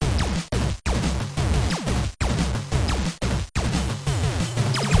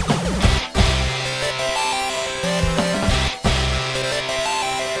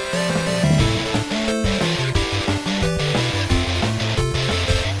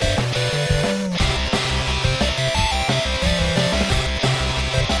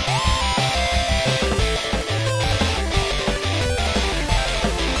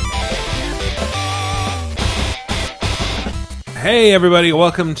Hey everybody,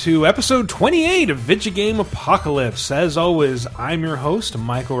 welcome to episode 28 of Vidjagame Apocalypse. As always, I'm your host,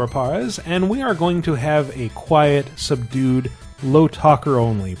 Michael Raparez, and we are going to have a quiet, subdued,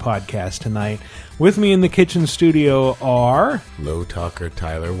 low-talker-only podcast tonight. With me in the kitchen studio are... Low Talker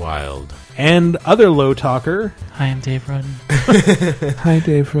Tyler Wilde. And other low talker... Hi, I'm Dave Rudden. Hi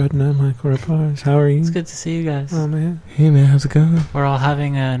Dave Rudden, I'm Michael Raparez. How are you? It's good to see you guys. Oh man. Hey man, how's it going? We're all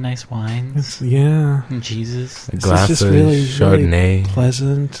having a nice wine. Yeah. And Jesus. A glass just of really Chardonnay.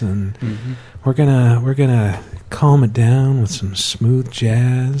 Pleasant, and we're gonna calm it down with some smooth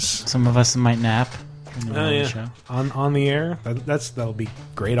jazz. Some of us might nap in the middle of the show. On the air. That'll be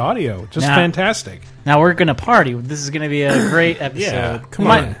great audio. Just Now- fantastic. Now we're gonna party. This is gonna be a great episode. Yeah, come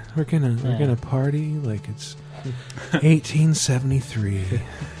Might- on. We're gonna party like it's 1873.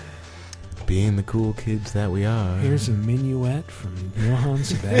 Being the cool kids that we are. Here's a minuet from Johann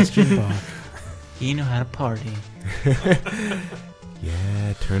Sebastian Bach. You know how to party.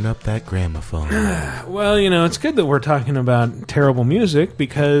 Yeah, turn up that gramophone. Well, it's good that we're talking about terrible music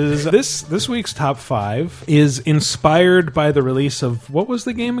because this week's top 5 is inspired by the release of, what was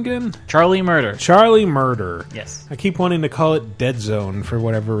the game again? Charlie Murder. Charlie Murder. Yes. I keep wanting to call it Dead Zone for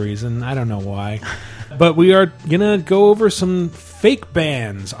whatever reason. I don't know why. But we are going to go over some fake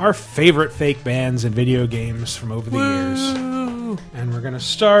bands, our favorite fake bands in video games from over the years. And we're going to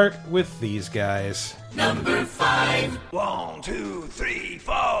start with these guys. Number 5. 1, 2, 3,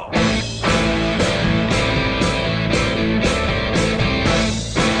 4.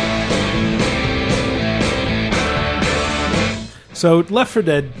 So Left 4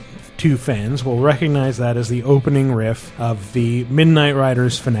 Dead 2 fans will recognize that as the opening riff of the Midnight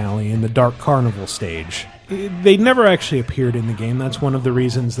Riders finale in the Dark Carnival stage. They never actually appeared in the game. That's one of the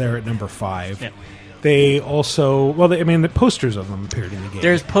reasons they're at number 5. Yeah. They also, the posters of them appeared in the game.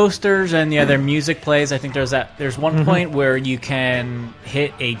 There's posters and their music plays. I think there's one point where you can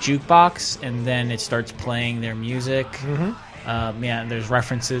hit a jukebox and then it starts playing their music. And there's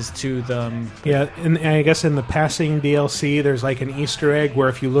references to them. Yeah, and I guess in the passing DLC, there's like an Easter egg where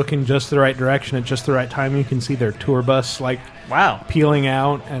if you look in just the right direction at just the right time, you can see their tour bus Wow. peeling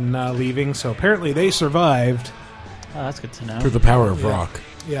out and leaving. So apparently they survived. Oh, that's good to know. Through the power of rock.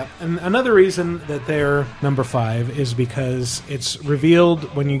 Yeah, and another reason that they're number 5 is because it's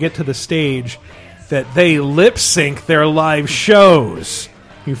revealed when you get to the stage that they lip sync their live shows.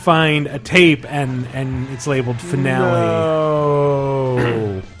 You find a tape and it's labeled finale.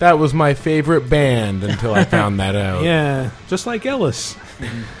 No. That was my favorite band until I found that out. Yeah, just like Ellis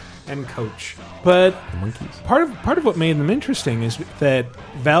and Coach. But The Monkees. part of what made them interesting is that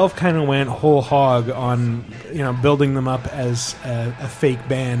Valve kind of went whole hog on building them up as a fake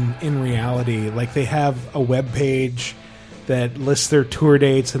band in reality. Like they have a web page that lists their tour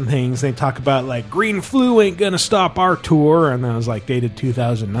dates and things. They talk about Green Flu ain't gonna stop our tour, and that was dated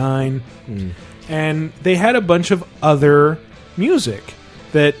 2009. And they had a bunch of other music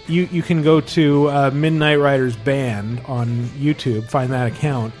that you can go to Midnight Riders Band on YouTube, find that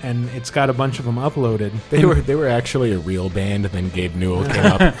account, and it's got a bunch of them uploaded. They were actually a real band, and then Gabe Newell came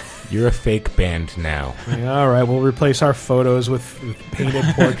up. You're a fake band now. All right, we'll replace our photos with painted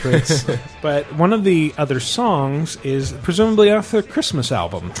portraits. But one of the other songs is presumably off their Christmas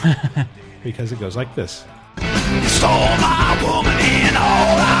album, because it goes like this. Stole my woman and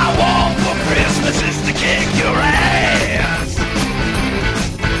all I want for Christmas is to kick your ass.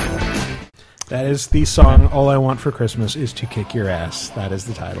 That is the song, All I Want for Christmas is to Kick Your Ass. That is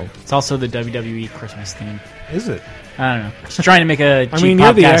the title. It's also the WWE Christmas theme. Is it? I don't know. Just trying to make a cheap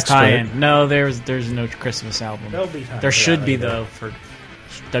you're the podcast expert. tie-in. No, there's no Christmas album. There'll be time There for should that be later. though for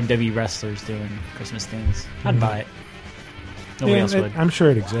WWE wrestlers doing Christmas themes. I'd buy it. Nobody else would. I'm sure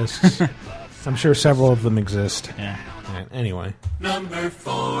it exists. I'm sure several of them exist. Yeah. Right, anyway. Number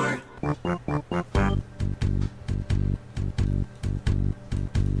 4.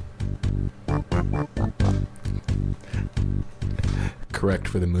 Correct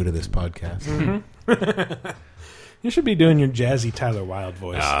for the mood of this podcast. You should be doing your jazzy Tyler Wilde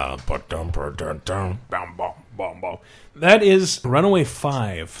voice. That is Runaway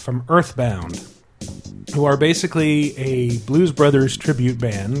 5 from Earthbound, who are basically a Blues Brothers tribute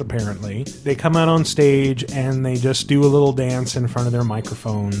band, apparently. They come out on stage and they just do a little dance in front of their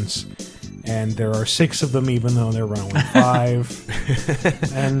microphones. And there are 6 of them, even though they're Runaway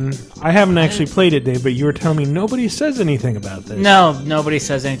 5. And I haven't actually played it, Dave, but you were telling me nobody says anything about this. No, nobody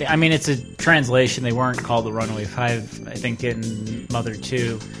says anything. I mean, it's a translation. They weren't called the Runaway 5, I think, in Mother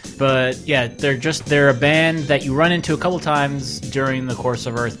 2. But yeah, they're a band that you run into a couple times during the course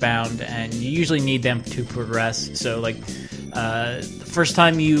of Earthbound, and you usually need them to progress. So, like, the first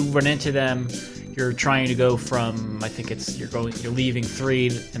time you run into them, you're trying to go from, I think you're leaving 3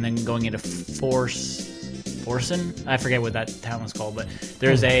 and then going into Forsen. I forget what that town was called, but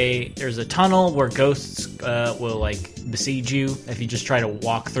there's a tunnel where ghosts will like besiege you if you just try to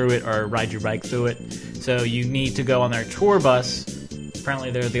walk through it or ride your bike through it. So you need to go on their tour bus.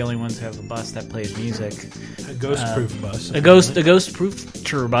 Apparently, they're the only ones who have a bus that plays music. A ghost-proof bus. A ghost-proof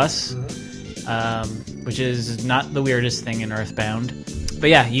tour bus, which is not the weirdest thing in Earthbound. But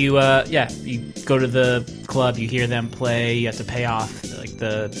yeah, you go to the club, you hear them play, you have to pay off like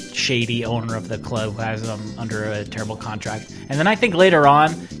the shady owner of the club who has them under a terrible contract. And then I think later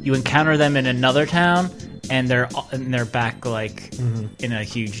on you encounter them in another town, and they're back like in a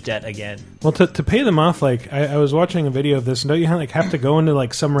huge debt again. Well, to pay them off, like I was watching a video of this, and don't you have to go into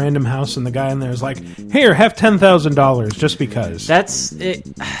like some random house, and the guy in there is like, "Here, have $10,000 just because." That's it.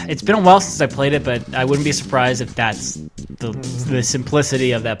 It's been a while since I played it, but I wouldn't be surprised if that's the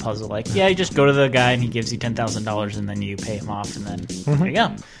simplicity of that puzzle. Like, yeah, you just go to the guy and he gives you $10,000, and then you pay him off, and then there you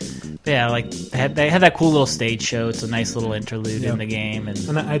go. But yeah, like they had that cool little stage show. It's a nice little interlude in the game,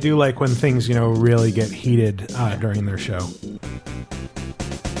 and I do like when things really get heated during their show.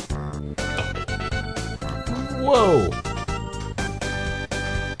 Whoa!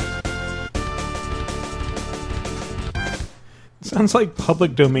 Sounds like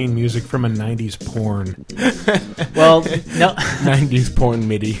public domain music from a 90s porn. Well, no. 90s porn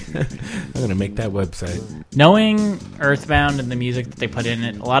MIDI. I'm going to make that website. Knowing Earthbound and the music that they put in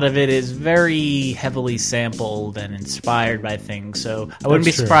it, a lot of it is very heavily sampled and inspired by things. So I wouldn't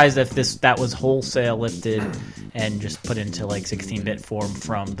be surprised if that was wholesale lifted and just put into like 16-bit form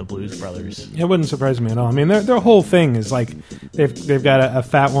from the Blues Brothers. It wouldn't surprise me at all. I mean, their whole thing is like they've got a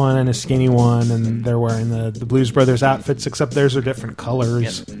fat one and a skinny one, and they're wearing the Blues Brothers outfits, except theirs are different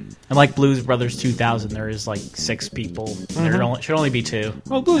colors. Yep. And like Blues Brothers 2000, there is like 6 people. There should only be 2.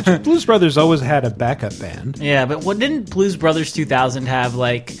 Well, Blues Brothers always had a backup band. Yeah, but what didn't Blues Brothers 2000 have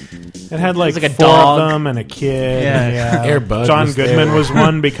like? It had like a 4 dog of them and a kid. Yeah. Air Bud John was Goodman there. was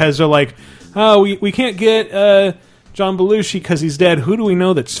one because they're like, oh, we can't get John Belushi because he's dead. Who do we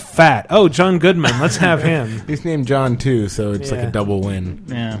know that's fat? Oh, John Goodman. Let's have him. He's named John too, so it's like a double win.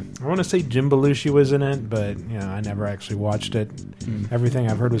 Yeah. I want to say Jim Belushi was in it, but I never actually watched it. Everything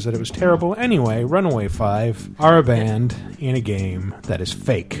I've heard was that it was terrible. Anyway, Runaway 5 are a band in a game that is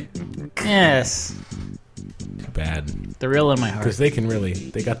fake. Yes. Too bad. They're real in my heart. Because they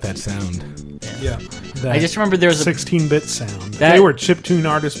got that sound. Yeah. I just remember there was a 16-bit sound. They were chiptune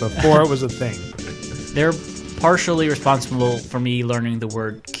artists before it was a thing. They're partially responsible for me learning the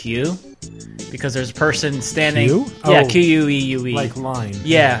word queue, because there's a person standing. Queue? Yeah, Oh, Q-U-E-U-E. Like line.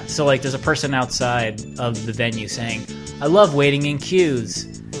 Yeah, so like there's a person outside of the venue saying, "I love waiting in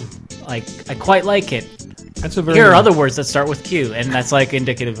queues. Like I quite like it." That's a very. Here are other words that start with Q, and that's like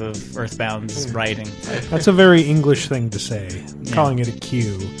indicative of Earthbound's writing. That's a very English thing to say. Calling it a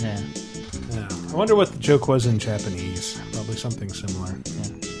queue. Yeah. Yeah. I wonder what the joke was in Japanese. Probably something similar.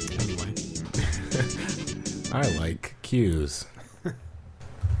 Anyway. I like cues.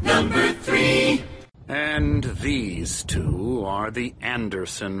 Number 3. And these two are the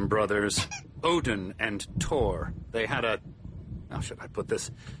Anderson brothers, Odin and Thor. They had how should I put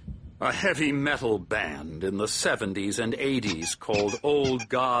this? A heavy metal band in the 70s and 80s called Old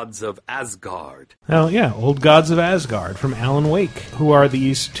Gods of Asgard. Well, yeah, Old Gods of Asgard from Alan Wake, who are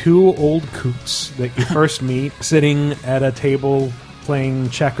these 2 old kooks that you first meet sitting at a table playing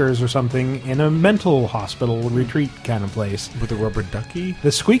checkers or something in a mental hospital retreat kind of place. With a rubber ducky?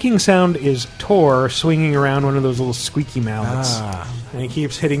 The squeaking sound is Thor swinging around one of those little squeaky mallets. And he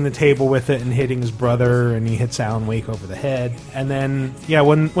keeps hitting the table with it and hitting his brother, and he hits Alan Wake over the head. And then,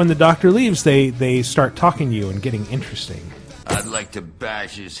 when the doctor leaves, they start talking to you and getting interesting. I'd like to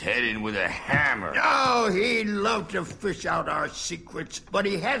bash his head in with a hammer. Oh, he'd love to fish out our secrets, but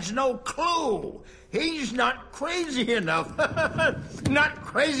he has no clue. He's not crazy enough. Not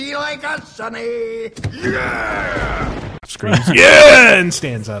crazy like us, Sonny. Yeah! Screams, yeah, and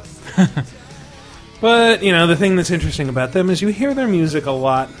stands up. But, the thing that's interesting about them is you hear their music a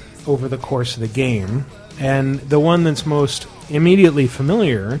lot over the course of the game. And the one that's most immediately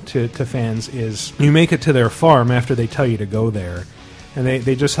familiar to fans is you make it to their farm after they tell you to go there. And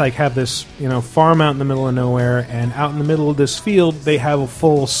they just have this, farm out in the middle of nowhere, and out in the middle of this field, they have a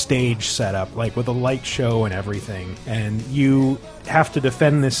full stage set up, like with a light show and everything. And you have to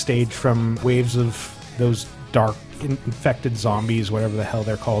defend this stage from waves of those dark, infected zombies, whatever the hell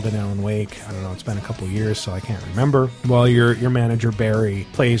they're called in Alan Wake. I don't know, it's been a couple of years, so I can't remember. While your manager, Barry,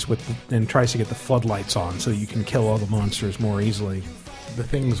 plays with and tries to get the floodlights on so you can kill all the monsters more easily. The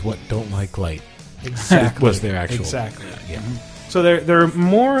things what don't like light. Exactly. Was their actual... Exactly. Yeah. So their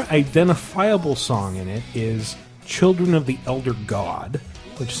more identifiable song in it is Children of the Elder God,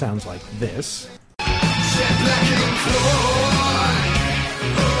 which sounds like this.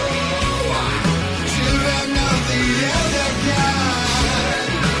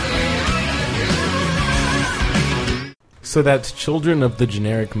 So that's Children of the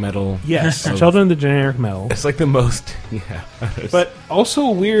Generic Metal. Yes, of- Children of the Generic Metal. It's like the most, yeah. But also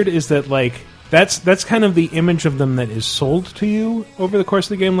weird is that, like, that's kind of the image of them that is sold to you over the course of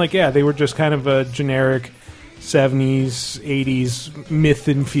the game. Like, yeah, they were just kind of a generic 70s, 80s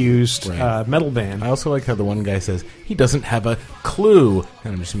myth-infused Right. metal band. I also like how the one guy says, he doesn't have a clue.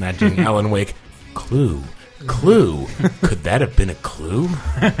 And I'm just imagining Alan Wake, clue. Could that have been a clue?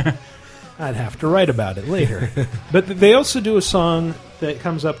 I'd have to write about it later. But they also do a song that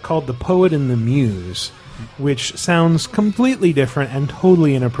comes up called The Poet and the Muse, which sounds completely different and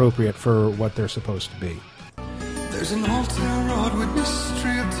totally inappropriate for what they're supposed to be. There's an altar wrought with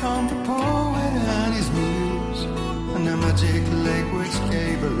mystery of Tom the poet and his muse, and a magic lake which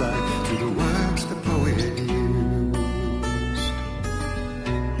gave a light to the words the poet used.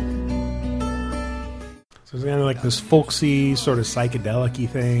 So it's kind of like this folksy, sort of psychedelic-y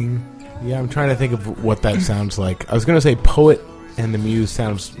thing. Yeah, I'm trying to think of what that sounds like. I was going to say Poet and the Muse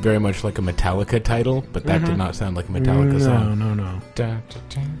sounds very much like a Metallica title, but that did not sound like a Metallica song. No. Da, da,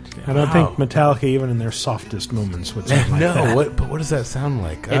 da. I don't Wow. think Metallica, even in their softest moments, would sound like that. But what does that sound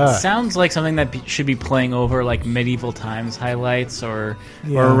like? It sounds like something that should be playing over like medieval times highlights or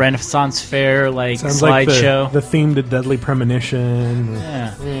Yeah. a Renaissance fair like Sounds like slideshow. the theme to Deadly Premonition.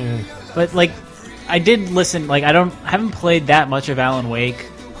 Yeah. But like, I did listen. Like, haven't played that much of Alan Wake,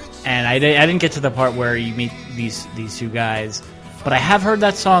 and I didn't get to the part where you meet these two guys. But I have heard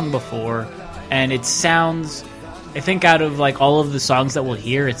that song before, and it sounds. I think out of like all of the songs that we'll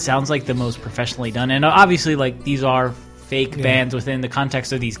hear, it sounds like the most professionally done. And obviously, like these are fake bands within the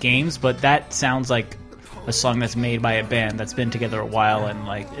context of these games, but that sounds like a song that's made by a band that's been together a while and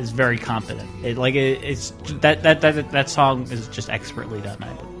like is very competent. It's that song is just expertly done.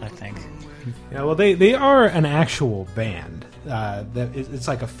 I think. Yeah, well, they are an actual band. It's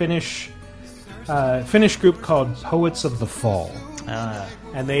like a Finnish group called Poets of the Fall.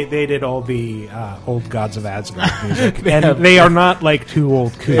 And they did all the old Gods of Asgard music. They are not like two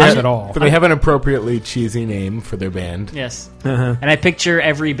old coots at all. But they have an appropriately cheesy name for their band. Yes, and I picture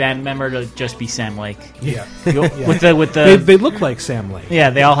every band member to just be Sam Lake. Yeah. with the They look like Sam Lake. yeah,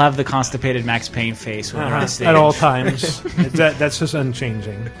 they all have the constipated Max Payne face when they're on stage At all times. That's just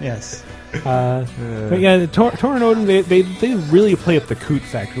unchanging. Yes, But yeah, Tor and Odin, they really play up the coot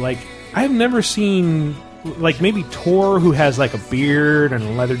factor. Like, I've never seen, like, maybe Tor, who has like a beard and a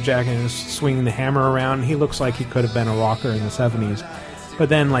leather jacket and is swinging the hammer around. He looks like he could have been a rocker in the 70s. But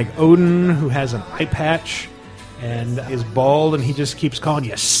then, like, Odin, who has an eye patch and is bald, and he just keeps calling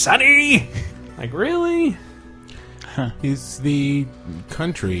you Sonny. Like, really? He's the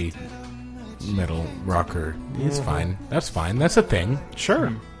country metal rocker. He's fine. That's fine. That's a thing.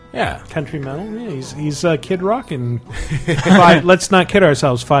 Sure. Yeah. Country metal. Yeah, he's Kid Rock in let's not kid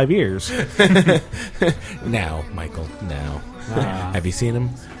ourselves, 5 years. Now, Michael, now. Have you seen him?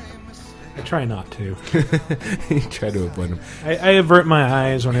 I try not to. You try to avoid him. I avert my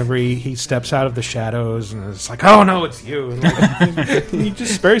eyes whenever he steps out of the shadows, and it's like, oh no, it's you. And like, can you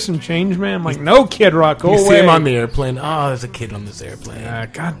just spare some change, man? I'm like, no, Kid Rock, go You away. see him on the airplane. Oh, there's a kid on this airplane.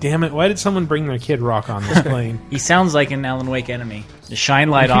 God damn it! Why did someone bring their Kid Rock on this plane? he sounds like an Alan Wake enemy. Just shine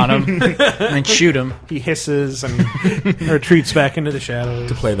light on him and then shoot him. He hisses and retreats back into the shadows.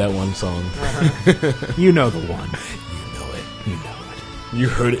 To play that one song. You know the one. You know it. You know it. You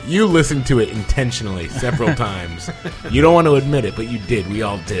heard it. You listened to it intentionally several times. You don't want to admit it, but you did. We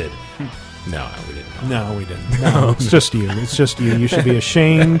all did. No, we didn't. No, we didn't. No, it's just you. It's just you. You should be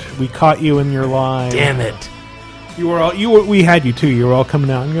ashamed. We caught you in your lie. Damn it. We had you too. You were all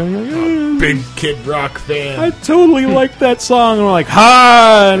coming out and going, Big Kid Rock fan. I totally liked that song. And we're like,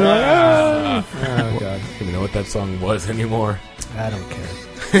 ha! And we're like, Oh, God. I don't even know what that song was anymore. I don't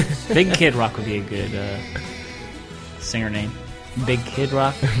care. Big Kid Rock would be a good singer name. Big Kid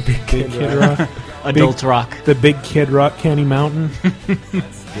Rock, Big Kid Rock. Adult Rock. The Big Kid Rock Candy Mountain.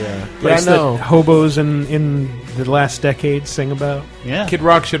 Yeah. Place I know. that hobos in the last decade sing about. Yeah, Kid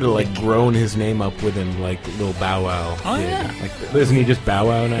Rock should have, like, grown his name up with him like Lil Bow Wow. Oh, did. yeah. Like, isn't he just Bow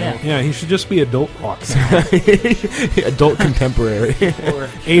Wow now? Yeah. Yeah, he should just be Adult Rock now. Adult contemporary. Or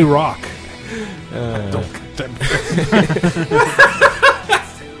A Rock. Adult Contemporary.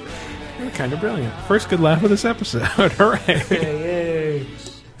 You're kind of brilliant. First good laugh of this episode. Hooray. Yay.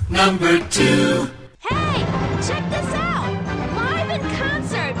 Number 2. Hey, check this out! Live in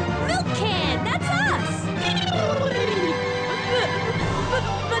concert! Milk Can! That's us!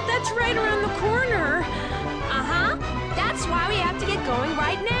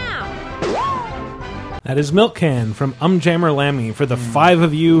 That is Milk Can from Jammer Lammy for the 5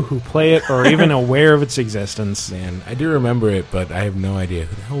 of you who play it or even aware of its existence. Man, I do remember it, but I have no idea.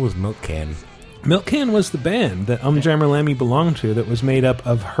 Who the hell was Milk Can? Milk Can was the band that Jammer Lammy belonged to that was made up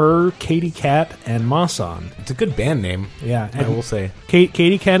of her, Katie Cat, and Masan. It's a good band name. Yeah, I will say.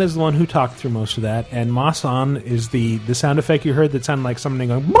 Katie Cat is the one who talked through most of that, and Masan is the sound effect you heard that sounded like somebody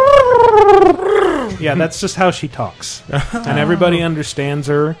going... Yeah, that's just how she talks. And everybody understands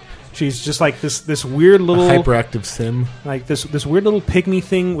her. She's just like this weird little... hyperactive sim. Like this weird little pygmy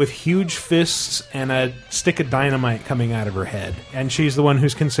thing with huge fists and a stick of dynamite coming out of her head. And she's the one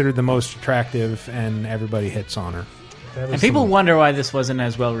who's considered the most attractive, and everybody hits on her. And people wonder why this wasn't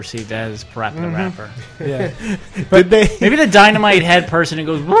as well received as Parappa the Rapper. Yeah. Did they? Maybe the dynamite head person who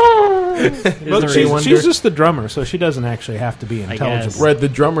goes... Well, she's just the drummer, so she doesn't actually have to be intelligible. Right, the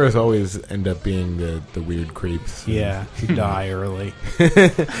drummers always end up being the weird creeps. Yeah, who die early.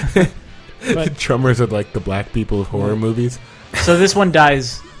 The drummers are like the black people of horror movies. So this one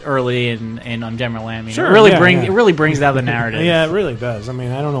dies early in Jammer Lammy. Sure, it really brings down the narrative. Yeah, it really does. I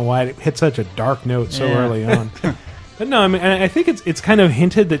mean, I don't know why it hit such a dark note so early on. But no, I mean, I think it's kind of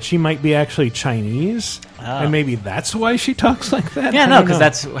hinted that she might be actually Chinese, and maybe that's why she talks like that. Yeah, no, because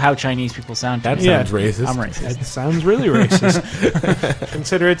that's how Chinese people sound. That sounds racist. I'm racist. That sounds really racist.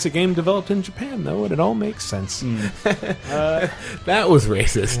 Consider it's a game developed in Japan, though, and it all makes sense. That was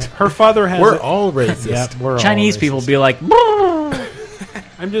racist. Her father has... We're all racist. Yeah, we're Chinese all people racist. be like...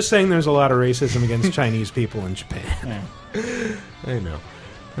 I'm just saying there's a lot of racism against Chinese people in Japan. I know.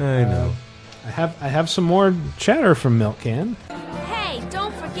 I have some more chatter from Milk Can. Hey,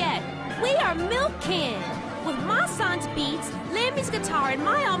 don't forget, we are Milk Can. With Masan's beats, Lammy's guitar, and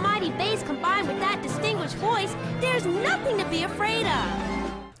my almighty bass combined with that distinguished voice, there's nothing to be afraid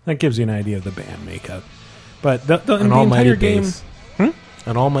of. That gives you an idea of the band makeup. But the An almighty entire game... bass.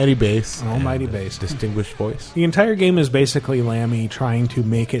 An almighty bass. An almighty and a bass. Distinguished voice. The entire game is basically Lammy trying to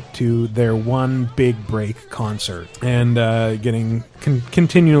make it to their one big break concert and getting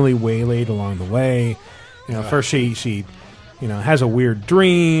continually waylaid along the way. You know, first she has a weird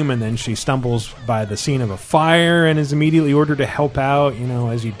dream, and then she stumbles by the scene of a fire and is immediately ordered to help out,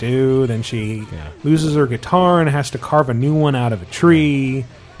 as you do. Then she loses her guitar and has to carve a new one out of a tree.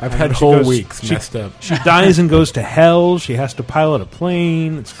 I've had whole weeks messed up. She dies and goes to hell. She has to pilot a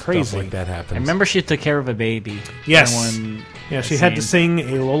plane. It's crazy. Stuff like that happens. I remember she took care of a baby. Yes. She had to sing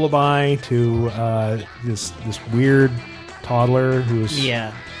a lullaby to this weird toddler who was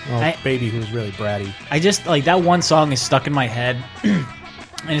baby who was really bratty. I just like that one song is stuck in my head, and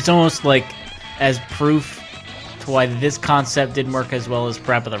it's almost like as proof to why this concept didn't work as well as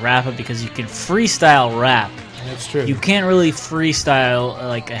Parappa the Rapper, because you can freestyle rap. That's true. You can't really freestyle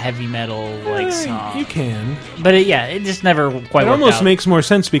like a heavy metal song. You can, but it just never quite. It worked almost out. makes more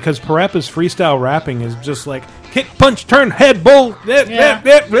sense because Parappa's freestyle rapping is just like kick, punch, turn, head, bull,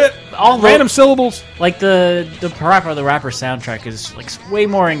 all random syllables. Like the Parappa the Rapper soundtrack is like way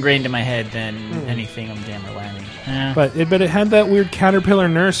more ingrained in my head than anything on Jammer Lammy. Yeah. But it had that weird caterpillar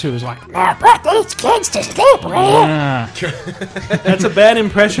nurse who was like, Now put these kids to sleep, will you? That's a bad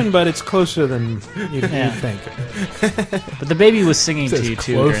impression, but it's closer than you'd think. But the baby was singing to you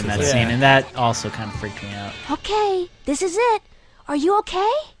too close during that as scene, and that also kind of freaked me out. Okay, this is it. Are you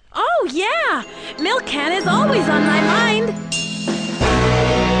okay? Oh, yeah! Milk Can is always on my mind.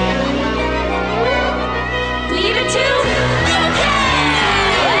 Leave it to Milk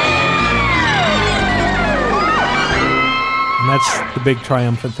And that's the big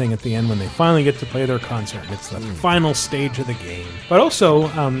triumphant thing at the end when they finally get to play their concert. It's the final stage of the game. But also,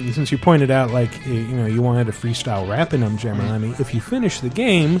 since you pointed out, you wanted a freestyle rap in Jammer Lammy, if you finish the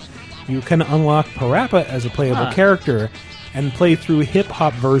game, you can unlock Parappa as a playable character and play through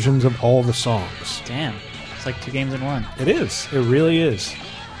hip-hop versions of all the songs. Damn. It's like 2 games in 1. It is. It really is.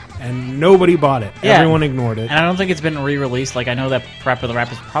 And nobody bought it. Yeah. Everyone ignored it. And I don't think it's been re-released. Like, I know that Parappa the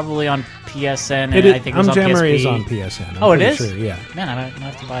Rapper is probably on PSN, and It is, I think it was on Jammer PSP. is on PSN. I'm it pretty is? Sure, yeah. Man, I might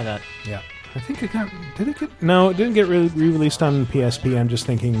have to buy that. Yeah. I think it got... Did it get... No, it didn't get re-released on PSP. I'm just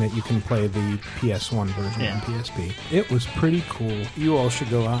thinking that you can play the PS1 version on PSP. It was pretty cool. You all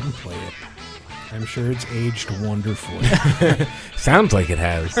should go out and play it. I'm sure it's aged wonderfully. Sounds like it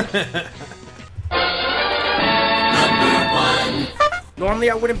has. Normally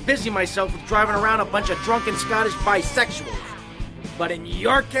I wouldn't busy myself with driving around a bunch of drunken Scottish bisexuals. But in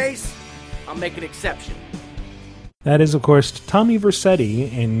your case, I'll make an exception. That is, of course, Tommy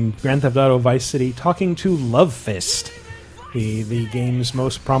Vercetti in Grand Theft Auto Vice City talking to Love Fist, the game's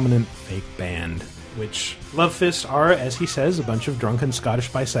most prominent fake band. Which Love Fist are, as he says, a bunch of drunken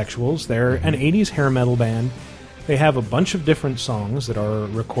Scottish bisexuals. They're an 80s hair metal band. They have a bunch of different songs that are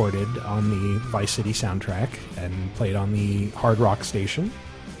recorded on the Vice City soundtrack and played on the Hard Rock station,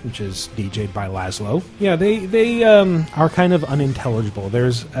 which is DJ'd by Laszlo. Yeah, they are kind of unintelligible.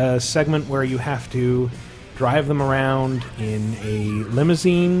 There's a segment where you have to drive them around in a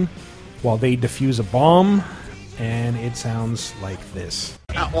limousine while they defuse a bomb, and it sounds like this.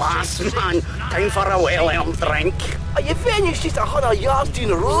 At last, man. Time for a well-earned drink. Are you finished just 100 yards down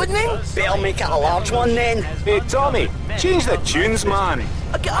the road, then? Better make it a large one, then. Hey, Tommy, change the tunes, man.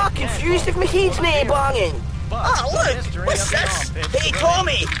 I get all confused if my head's not banging. Ah, look! What's this? Hey,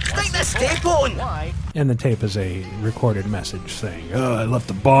 Tommy, stick this tape on! And the tape is a recorded message saying, "Oh, I left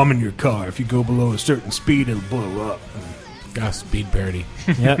a bomb in your car. If you go below a certain speed, it'll blow up." Speed parody.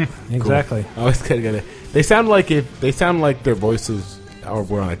 Yep, exactly. Cool. Always gotta get it. They sound like their voices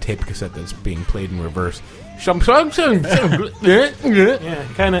were on a tape cassette that's being played in reverse. Yeah,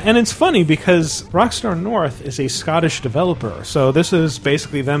 kind of. And it's funny because Rockstar North is a Scottish developer, so this is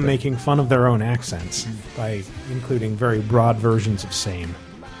basically them making fun of their own accents by including very broad versions of same.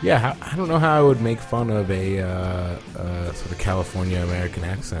 Yeah, I don't know how I would make fun of a sort of California American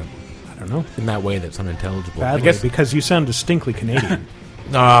accent. I don't know. In that way that's unintelligible. Badly, I guess because you sound distinctly Canadian.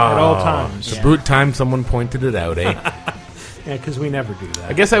 At all times. It's about time someone pointed it out, eh? Yeah, because we never do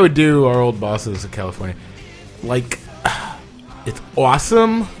that. I guess I would do our old bosses of California. Like, it's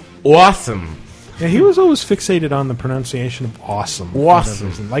awesome. Awesome. Yeah, he was always fixated on the pronunciation of awesome.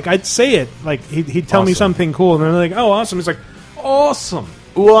 Awesome. Like, I'd say it, like, he'd tell me something cool, and then they're like, oh, awesome. He's like, awesome.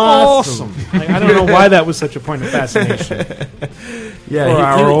 Awesome. Like, I don't know why that was such a point of fascination. Yeah, for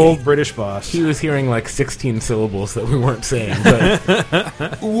our old British boss. He was hearing like 16 syllables that we weren't saying.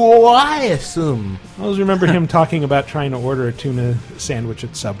 But awesome. I always remember him talking about trying to order a tuna sandwich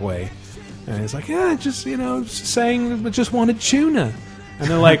at Subway. And he's like, yeah, just, saying, but just wanted tuna. And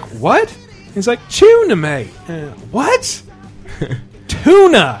they're like, what? He's like, tuna, mate. What?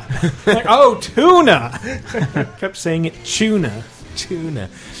 Tuna. Like, oh, tuna. Kept saying it, tuna. Tuna.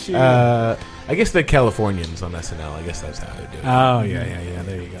 I guess the Californians on SNL. I guess that's how they do it. Oh, yeah.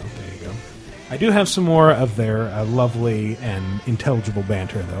 There you go. I do have some more of their lovely and intelligible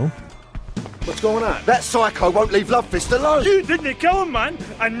banter, though. What's going on? That psycho won't leave Love Fist alone. You didn't kill him, man,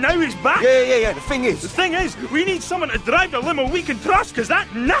 and now he's back. Yeah. The thing is, we need someone to drive the limo we can trust, because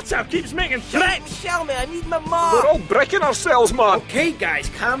that nutter keeps making threats. Show me, I need my mom. We're all breaking ourselves, man. Okay, guys,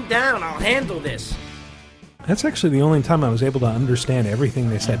 calm down. I'll handle this. That's actually the only time I was able to understand everything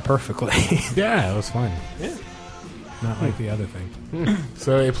they said perfectly. Yeah, it was fun. Yeah. Not like the other thing.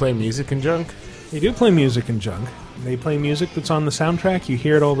 So they play music and junk? They do play music and junk. They play music that's on the soundtrack. You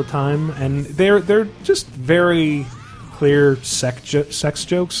hear it all the time. And they're just very clear sex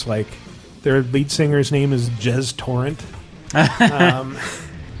jokes. Like, their lead singer's name is Jez Torrent.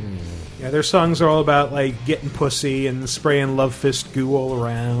 Yeah, their songs are all about, like, getting pussy and spraying Love Fist goo all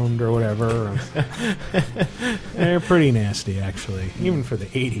around or whatever. They're pretty nasty, actually, even for the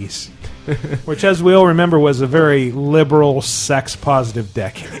 80s. Which, as we all remember, was a very liberal, sex-positive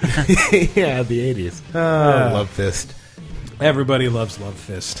decade. Yeah, the 80s. Love Fist. Everybody loves Love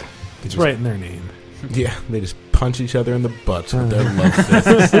Fist. It's right in their name. Yeah, they just punch each other in the butts with their love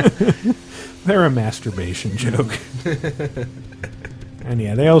fists. They're a masturbation joke. And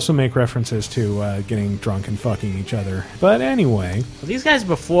yeah, they also make references to getting drunk and fucking each other. But anyway. Well, these guys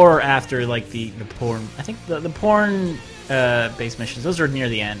before or after, like, the porn... I think the porn base missions, those are near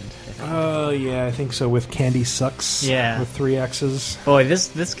the end. Oh, yeah, I think so, with Candy Sucks. Yeah. With 3 X's. Boy,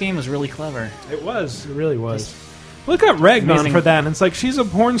 this game was really clever. It was. It really was. Look at Ragnar for that, and it's like, she's a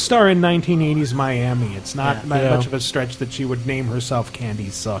porn star in 1980s Miami. It's not much of a stretch that she would name herself Candy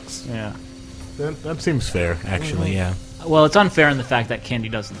Sucks. Yeah. That seems fair, actually, yeah. Well, it's unfair in the fact that Candy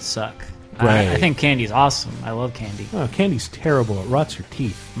doesn't suck. Right. I think Candy's awesome. I love Candy. Oh, Candy's terrible. It rots your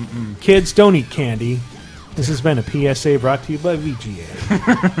teeth. Kids, don't eat candy. This has been a PSA brought to you by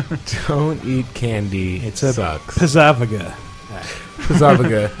VGA. Don't eat candy. It's a sucks. Pizavaga.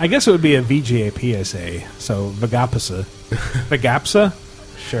 Pizavaga. I guess it would be a VGA PSA. So, Vagapsa. Vagapsa?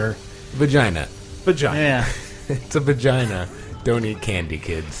 Sure. Vagina. Yeah. It's a vagina. Don't eat candy,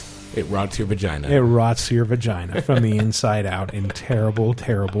 kids. It rots your vagina. It rots your vagina from the inside out in terrible,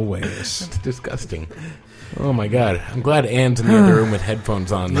 terrible ways. It's disgusting. Oh my god. I'm glad Anne's in the other room with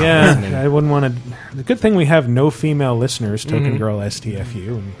headphones on. Yeah, I wouldn't want to... The good thing we have no female listeners, Token Girl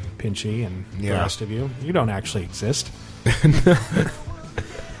STFU and Pinchy and the rest of you. You don't actually exist.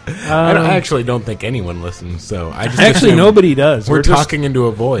 I actually don't think anyone listens, so I just actually nobody does. We're talking into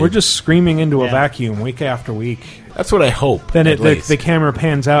a void. We're just screaming into a vacuum week after week. That's what I hope. Then at least. the camera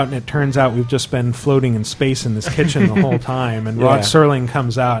pans out, and it turns out we've just been floating in space in this kitchen the whole time. And Yeah. Rod Serling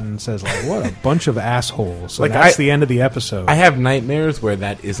comes out and says, like, what a bunch of assholes. So that's the end of the episode. I have nightmares where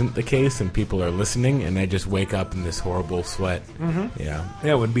that isn't the case and people are listening, and I just wake up in this horrible sweat. Mhm. Yeah.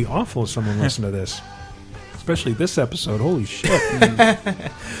 Yeah, it would be awful if someone listened to this. Especially this episode. Holy shit.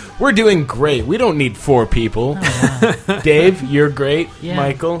 We're doing great. We don't need 4 people. Dave, you're great. Yeah.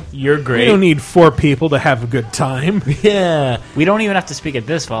 Michael, you're great. We don't need 4 people to have a good time. Yeah. We don't even have to speak at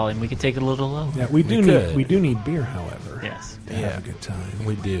this volume. We can take it a little low. Yeah, we do need beer, however. Yes. To have a good time.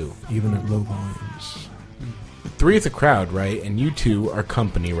 We do. Even at low volumes. 3 is a crowd, right? And you 2 are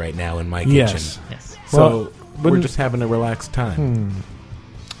company right now in my kitchen. Yes. Yes. So Well, we're wouldn't- just having a relaxed time.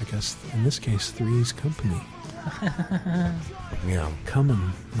 I guess in this case, 3 is company. Yeah. Come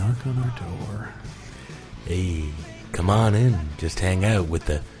and knock on our door. Hey, come on in. Just hang out with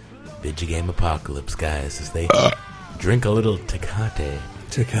the Video Game Apocalypse guys as they drink a little Tecate.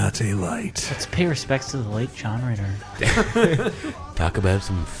 Tecate Light. Let's pay respects to the late John Ritter. Talk about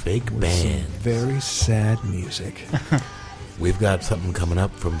some fake With bands. some very sad music. We've got something coming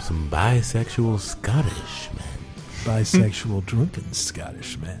up from some bisexual Scottish men. Bisexual drunken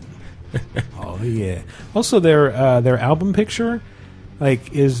Scottish men. Oh yeah. Also, their album picture,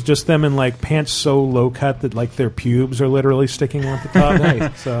 like, is just them in like pants so low cut that like their pubes are literally sticking out the top.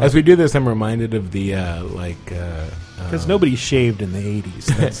 Nice. So, As we do this, I'm reminded of the because nobody shaved in the 80s.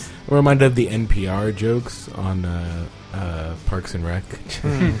 That's, I'm reminded of the NPR jokes on Parks and Rec.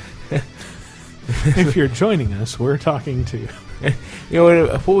 if you're joining us, we're talking to. You know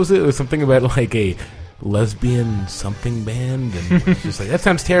what was it? It was something about like a lesbian something band, and it's just like, that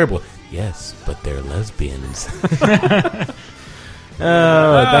sounds terrible. Yes, but they're lesbians.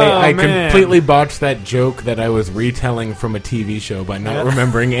 I man. completely botched that joke that I was retelling from a TV show by not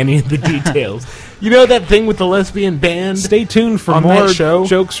remembering any of the details. You know that thing with the lesbian band? Stay tuned for on more that show?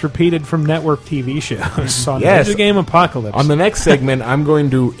 jokes repeated from network TV shows on Yes. Video Game Apocalypse. On the next segment, I'm going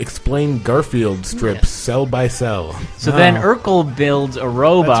to explain Garfield strips cell by cell. So then Urkel builds a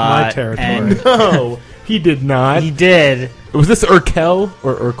robot. That's my territory. And No, he did not. he did. Was this Urkel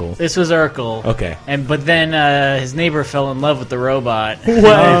or Urkel? This was Urkel. Okay. But then his neighbor fell in love with the robot.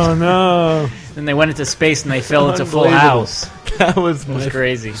 Oh no. Then they went into space and they fell into Full Unbelievable. House. That was It was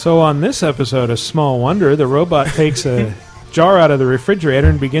crazy. So on this episode of Small Wonder, the robot takes a jar out of the refrigerator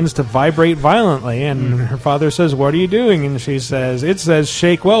and begins to vibrate violently, and her father says, "What are you doing?" And she says, "It says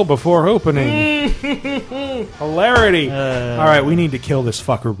shake well before opening." Hilarity. All right, we need to kill this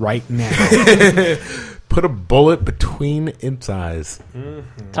fucker right now. Put a bullet between its eyes.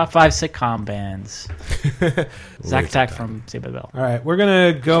 Top 5 sitcom bands. Zack Attack from Saved by the Bell. All right, we're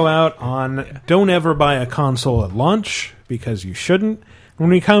going to go out on don't ever buy a console at launch, because you shouldn't. When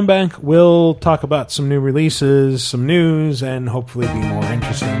we come back, we'll talk about some new releases, some news, and hopefully be more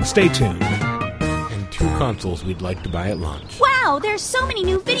interesting. Stay tuned. And 2 consoles we'd like to buy at launch. Wow, there's so many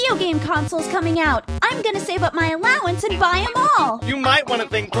new video game consoles coming out. I'm gonna save up my allowance and buy them all. You might want to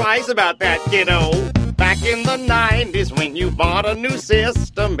think twice about that, kiddo. Back in the 90s when you bought a new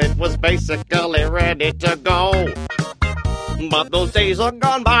system, it was basically ready to go. But those days are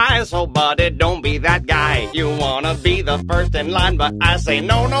gone by, so buddy, don't be that guy. You wanna be the first in line, but I say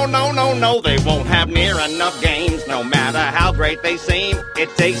no, no, no, no, no. They won't have near enough games, no matter how great they seem.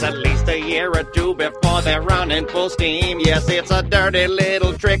 It takes at least a year or 2 before they're running full steam. Yes, it's a dirty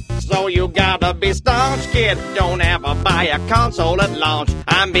little trick, so you gotta be staunch, kid. Don't ever buy a console at launch.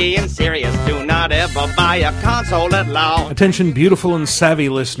 I'm being serious, do not ever buy a console at launch. Attention, beautiful and savvy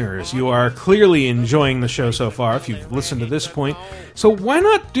listeners. You are clearly enjoying the show so far if you've listened to this point. So why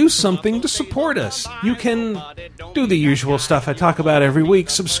not do something to support us? You can do the usual stuff I talk about every week.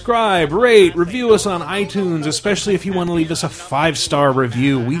 Subscribe, rate, review us on iTunes, especially if you want to leave us a 5-star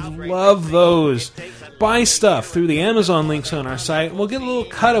review. We love those. Buy stuff through the Amazon links on our site, and we'll get a little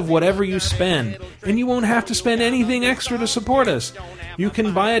cut of whatever you spend. And you won't have to spend anything extra to support us. You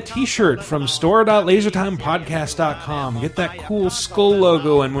can buy a t-shirt from store.lasertimepodcast.com. Get that cool skull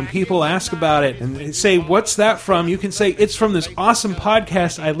logo, and when people ask about it and say, "What's that from?" you can say, "It's from this awesome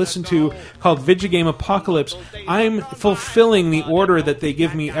podcast I listen to called Video Game Apocalypse." I'm fulfilling the order that they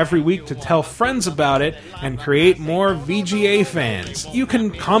give me every week to tell friends about it and create more VGA fans. You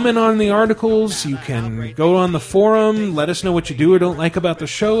can comment on the articles. You can go on the forum. Let us know what you do or don't like about the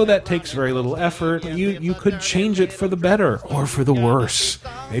show. That takes very little effort. You could change it for the better or for the worse.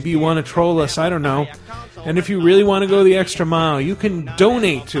 Maybe you want to troll us. I don't know. And if you really want to go the extra mile, you can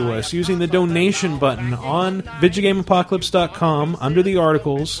donate to us using the donation button on VidjagameApocalypse.com under the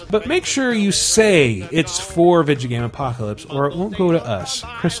articles. But make sure you say it's for Vidjagame Apocalypse, or it won't go to us.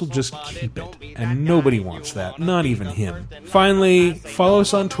 Chris will just keep it. And nobody wants that, not even him. Finally, follow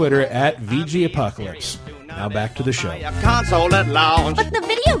us on Twitter at VGApocalypse. Now back to the show. Console at launch. But the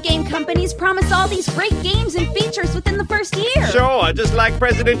video game companies promise all these great games and features within the first year. Sure, just like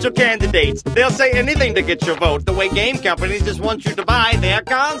presidential candidates. They'll say anything to get your vote, the way game companies just want you to buy their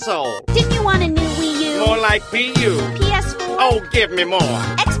console. Didn't you want a new Wii U? More like PU. PS4? Oh, give me more.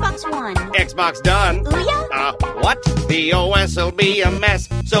 Xbox One? Xbox done. Ouya? What? The OS will be a mess,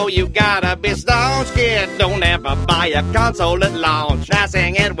 so you gotta be staunch, kid. Don't ever buy a console at launch. Now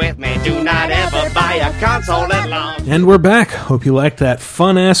sing it with me. Do not ever buy a console at launch. And we're back. Hope you liked that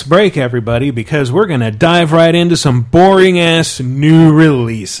fun-ass break, everybody, because we're going to dive right into some boring-ass new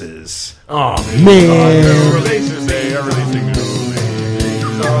releases. Oh, man. New releases, they are releasing new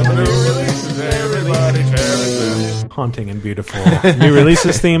releases. All the new releases, everybody cherish them. Haunting and beautiful. New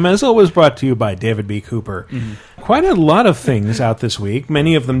releases theme, as always, brought to you by David B. Cooper. Quite a lot of things out this week,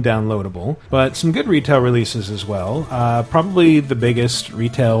 many of them downloadable, but some good retail releases as well. Probably the biggest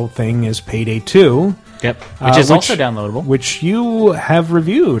retail thing is Payday 2. Yep, which is also downloadable. Which you have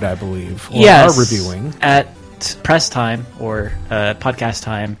reviewed, I believe, or yes, are reviewing. At press time, or podcast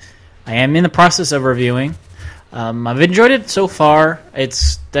time, I am in the process of reviewing. I've enjoyed it so far.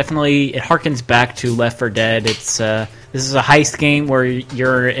 It's definitely, it harkens back to Left 4 Dead. It's this is a heist game where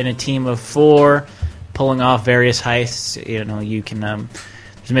you're in a team of 4 pulling off various heists. You know, you can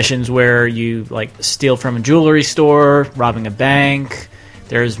there's missions where you like steal from a jewelry store, robbing a bank.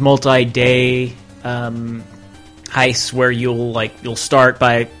 There's multi-day heists where you'll start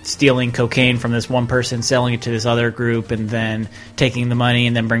by stealing cocaine from this one person, selling it to this other group, and then taking the money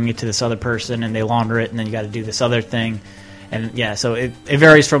and then bringing it to this other person, and they launder it, and then you got to do this other thing. And yeah, so it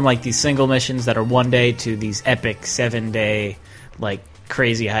varies from like these single missions that are 1 day to these epic 7-day like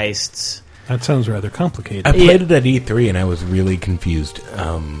crazy heists. That sounds rather complicated. I played it at E3 and I was really confused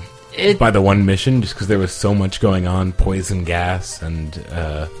by the one mission, just because there was so much going on, poison gas and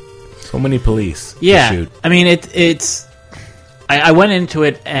so many police to shoot. I mean, it's. I went into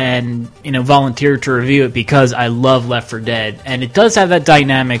it and volunteered to review it because I love Left 4 Dead, and it does have that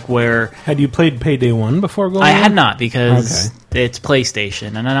dynamic where. Had you played Payday 1 before going? I had not, because it's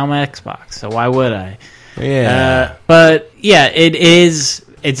PlayStation and I'm on Xbox, so why would I? Yeah, but yeah, it is.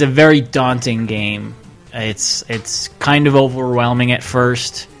 It's a very daunting game. It's kind of overwhelming at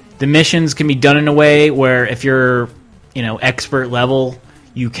first. The missions can be done in a way where if you're expert level,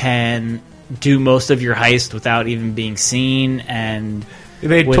 you can do most of your heist without even being seen, and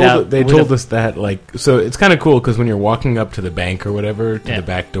they told us that, like, so it's kind of cool because when you're walking up to the bank or whatever, to the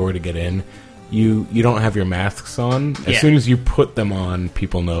back door to get in, you don't have your masks on. As soon as you put them on,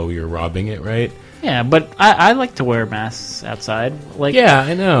 people know you're robbing it, right? Yeah, but I like to wear masks outside. Like, yeah,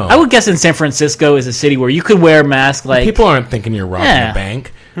 I know. I would guess in San Francisco is a city where you could wear a mask. Like, people aren't thinking you're robbing a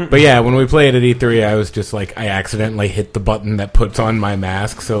bank. But yeah, when we played at E3, I was just like, I accidentally hit the button that puts on my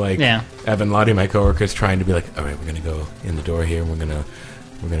mask. So like, Evan Lottie, my coworker, is trying to be like, all right, we're gonna go in the door here. And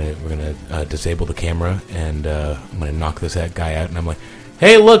we're gonna disable the camera, and I'm gonna knock this guy out. And I'm like,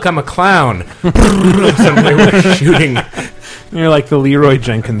 hey, look, I'm a clown. Suddenly we're shooting. You're like the Leroy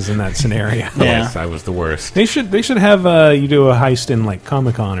Jenkins in that scenario. Yes, I was the worst. They should have you do a heist in like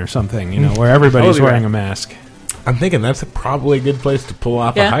Comic-Con or something, where everybody's wearing a mask. I'm thinking that's probably a good place to pull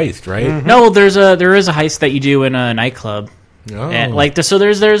off a heist, right? Mm-hmm. No, there is a heist that you do in a nightclub. Oh. And so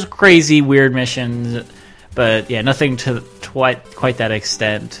there's crazy weird missions, but yeah, nothing to quite that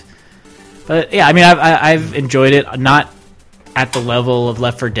extent. But yeah, I mean, I've enjoyed it. Not at the level of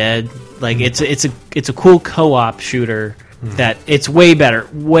Left 4 Dead. Like it's a cool co-op shooter. That it's way better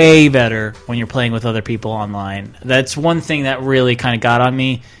when you're playing with other people online. That's one thing that really kind of got on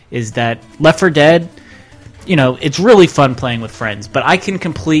me, is that Left 4 Dead, it's really fun playing with friends, but I can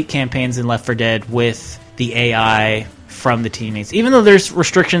complete campaigns in Left 4 Dead with the AI from the teammates. Even though there's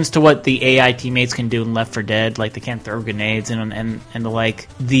restrictions to what the AI teammates can do in Left 4 Dead, like they can't throw grenades and the like,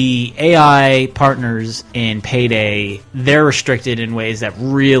 the AI partners in Payday, they're restricted in ways that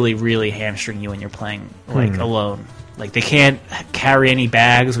really, really hamstring you when you're playing alone. Like, they can't carry any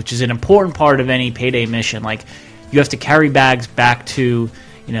bags, which is an important part of any Payday mission. Like, you have to carry bags back to,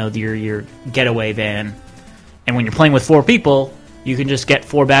 your getaway van. And when you're playing with 4 people, you can just get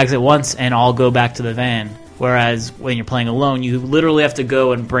 4 bags at once and all go back to the van. Whereas when you're playing alone, you literally have to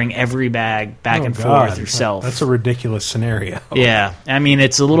go and bring every bag back and forth yourself. That's a ridiculous scenario. Yeah, I mean,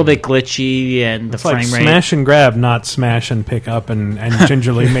 it's a little bit glitchy, and It's the frame like rate. smash and grab, not smash and pick up and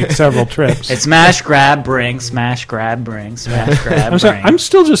gingerly make several trips. It's smash, grab, bring, smash, grab, bring, smash, grab, I'm sorry, bring. I'm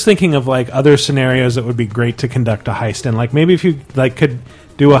still just thinking of like other scenarios that would be great to conduct a heist in. Like maybe if you like could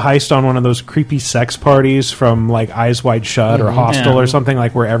do a heist on one of those creepy sex parties from like Eyes Wide Shut or Hostel or something,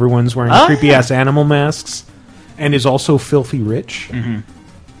 like where everyone's wearing creepy ass animal masks and is also filthy rich.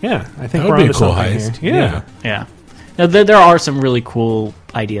 Yeah, I think That we're would be onto a cool something heist. here. Yeah. Now, there are some really cool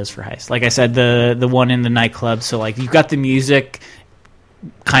ideas for heists. Like I said, the one in the nightclub. So like you've got the music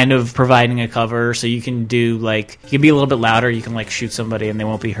kind of providing a cover, so you can do like you can be a little bit louder. You can like shoot somebody and they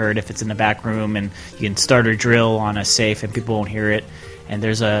won't be heard if it's in the back room, and you can start a drill on a safe and people won't hear it. And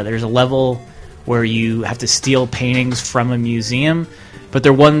there's a level where you have to steal paintings from a museum, but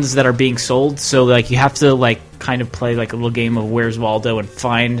they're ones that are being sold. So like you have to like kind of play like a little game of Where's Waldo and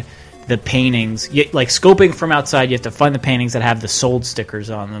find the paintings. Like scoping from outside, you have to find the paintings that have the sold stickers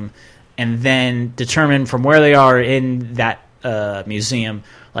on them, and then determine from where they are in that museum,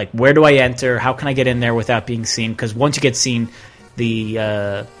 like where do I enter? How can I get in there without being seen? Because once you get seen,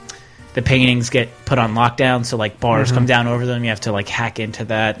 the paintings get put on lockdown, so like bars come down over them. You have to like hack into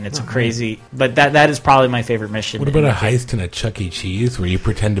that, and it's crazy. But that is probably my favorite mission. What about a heist in a Chuck E. Cheese where you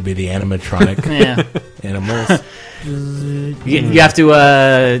pretend to be the animatronic animals? You have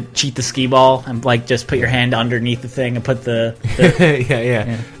to cheat the skee ball and like just put your hand underneath the thing and put the yeah.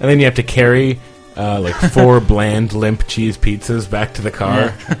 And then you have to carry like 4 bland, limp cheese pizzas back to the car.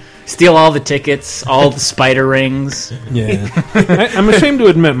 Yeah. Steal all the tickets, all the spider rings. Yeah. I'm ashamed to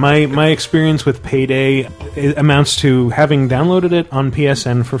admit my experience with Payday amounts to having downloaded it on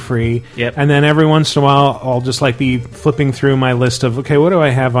PSN for free. Yep. And then every once in a while, I'll just like be flipping through my list of, okay, what do I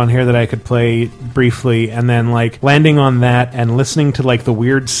have on here that I could play briefly? And then like landing on that and listening to like the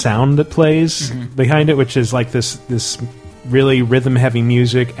weird sound that plays behind it, which is like this really rhythm heavy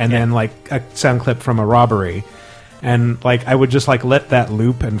music, and then like a sound clip from a robbery. And like I would just like let that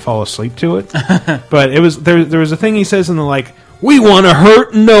loop and fall asleep to it. But it was there was a thing he says in the like, we want to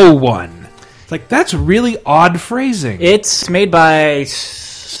hurt no one. It's like that's really odd phrasing. It's made by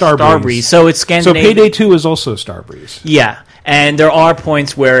Starbreeze, so it's Scandinavian. So Payday 2 is also Starbreeze. Yeah, and there are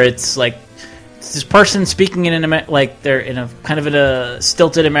points where it's like this person speaking in like they're in a kind of in a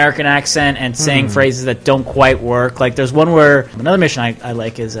stilted American accent and saying phrases that don't quite work. Like there's one where another mission I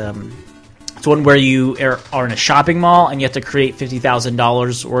like is it's one where you are in a shopping mall and you have to create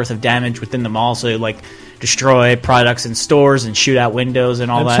 $50,000 worth of damage within the mall. So you like destroy products in stores and shoot out windows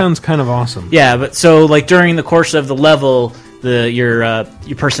and all that. That sounds kind of awesome. Yeah, but so like during the course of the level, your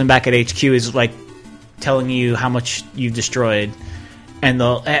person back at HQ is like telling you how much you've destroyed, and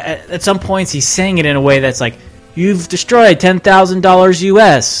at some points he's saying it in a way that's like, you've destroyed $10,000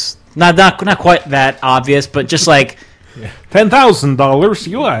 US. Not quite that obvious, but just like $10,000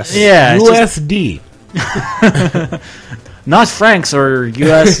 US. Yeah, USD. Not francs or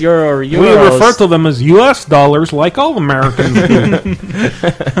US euro or euros. We refer to them as US dollars like all Americans do.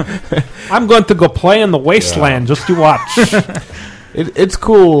 I'm going to go play in the wasteland. Just to watch. It's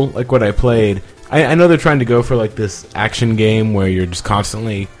cool, like what I played. I know they're trying to go for like this action game where you're just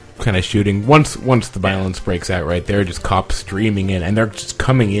constantly kind of shooting. Once the violence breaks out, right there, just cops streaming in, and they're just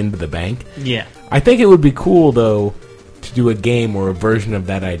coming into the bank. Yeah. I think it would be cool, though, to do a game or a version of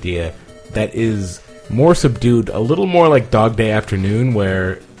that idea that is more subdued, a little more like Dog Day Afternoon,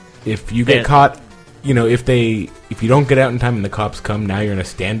 where if you get caught, you know, if you don't get out in time and the cops come, now you're in a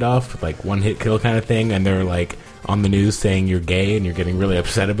standoff, like one hit kill kind of thing, and they're like on the news saying you're gay and you're getting really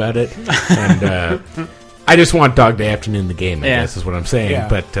upset about it. And I just want Dog Day Afternoon the game, I guess is what I'm saying. Yeah.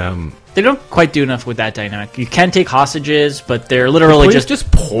 But they don't quite do enough with that dynamic. You can take hostages, but they're literally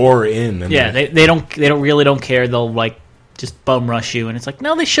just pour in. And they don't care. They'll like just bum rush you, and it's like,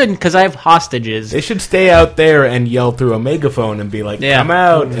 no, they shouldn't, because I have hostages. They should stay out there and yell through a megaphone and be like, "Come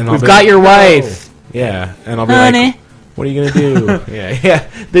out!" And we've got your wife. Yeah, and I'll be honey, like, "What are you gonna do?" yeah.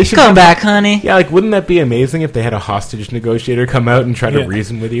 They should come back, honey. Yeah, like wouldn't that be amazing if they had a hostage negotiator come out and try to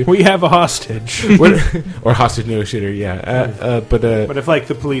reason with you? We have a hostage, or hostage negotiator. Yeah, but if like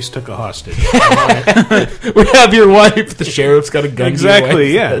the police took a hostage, we have your wife. The sheriff's got a gun.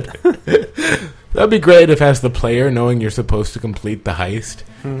 Exactly. Yeah. That'd be great if, as the player, knowing you're supposed to complete the heist,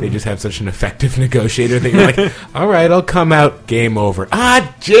 they just have such an effective negotiator that you're like, all right, I'll come out, game over.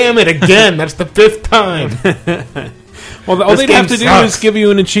 Ah, damn it, again, that's the 5th time. Well, all they'd have to do is give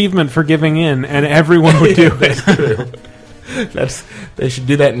you an achievement for giving in, and everyone would do it. They should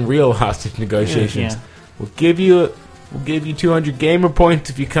do that in real hostage negotiations. Yeah. We'll give you We'll give you 200 gamer points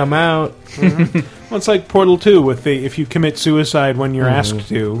if you come out. Well, it's like Portal 2 with if you commit suicide when you're asked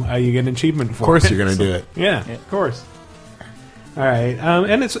to, you get an achievement for it. Of course you're going to do it. Yeah, of course. All right,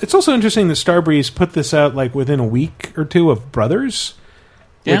 and it's also interesting that Starbreeze put this out like within a week or two of Brothers.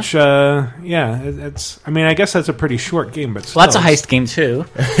 Yeah. Which, it's. I mean, I guess that's a pretty short game, but still. Well, that's a heist game too.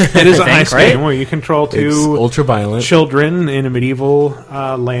 It is a heist game where you control two ultra-violent children in a medieval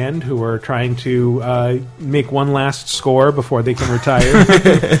land who are trying to make one last score before they can retire.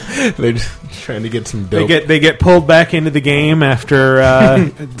 They're just trying to get some dope. They get pulled back into the game after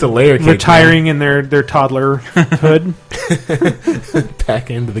it's a layer cake, retiring in their toddlerhood. Back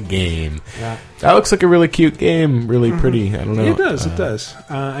into the game. Yeah. That looks like a really cute game. Really pretty. I don't know. It does. It does.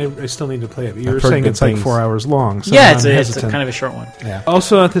 I still need to play it. But you were saying it's like 4 hours long. So yeah, it's a kind of a short one. Yeah.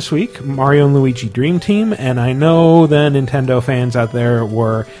 Also out this week, Mario and Luigi Dream Team, and I know the Nintendo fans out there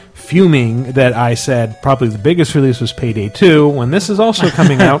were fuming that I said probably the biggest release was Payday 2 when this is also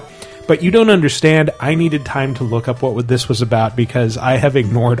coming out. But you don't understand. I needed time to look up what this was about because I have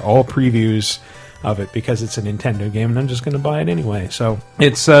ignored all previews of it because it's a Nintendo game and I'm just going to buy it anyway. So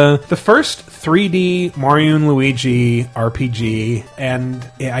it's the first 3D Mario and Luigi RPG, and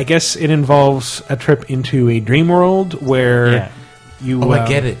I guess it involves a trip into a dream world where you... I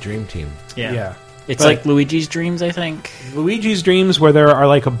get it, Dream Team. Yeah. It's like Luigi's Dreams, I think. Luigi's Dreams, where there are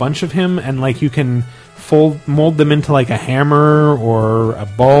like a bunch of him and like you can mold them into like a hammer or a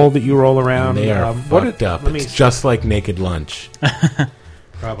ball that you roll around. And they are fucked up. It's just like Naked Lunch.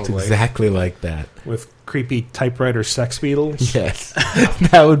 Probably. It's exactly like that. With creepy typewriter sex beetles? Yes.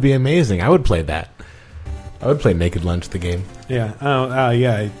 That would be amazing. I would play that. I would play Naked Lunch, the game. Yeah.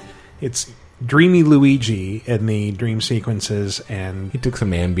 Yeah. It's Dreamy Luigi in the dream sequences, and... He took some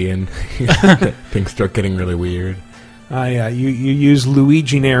Ambien. Things start getting really weird. Yeah. You use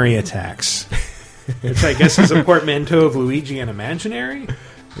Luiginary attacks. Which I guess is a portmanteau of Luigi and Imaginary?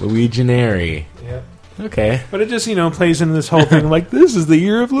 Luiginary. Yep. Okay. But it just, plays into this whole thing like, this is the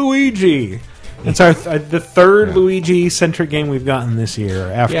year of Luigi. It's the third Luigi-centric game we've gotten this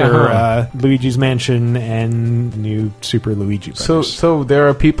year after Luigi's Mansion and New Super Luigi Brothers. So there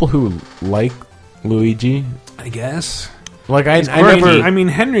are people who like Luigi? I guess. Like I mean,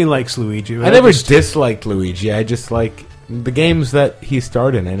 Henry likes Luigi. I never disliked Luigi. I just like the games that he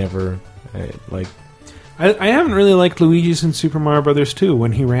starred in. I haven't really liked Luigi since Super Mario Brothers 2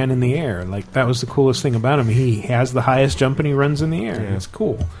 when he ran in the air. Like, that was the coolest thing about him. He has the highest jump and he runs in the air. Yeah. It's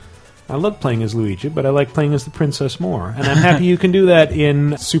cool. I love playing as Luigi, but I like playing as the princess more. And I'm happy you can do that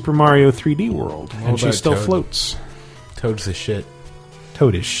in Super Mario 3D World. And she still floats. Toad's the shit.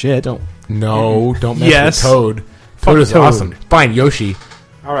 Toad is shit. Don't mess with Toad. Toad is awesome. Fine, Yoshi.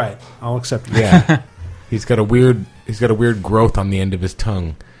 All right, I'll accept Yoshi. Yeah. He's got a weird growth on the end of his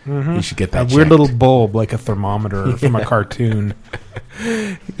tongue. Mm-hmm. You should get that. A weird little bulb, like a thermometer from a cartoon.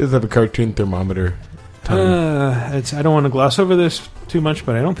 He does have a cartoon thermometer. I don't want to gloss over this too much,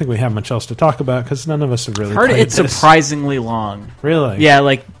 but I don't think we have much else to talk about because none of us have really heard played it's this. Surprisingly long. Really? Yeah,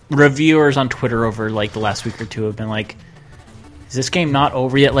 like reviewers on Twitter over like the last week or two have been like, "Is this game not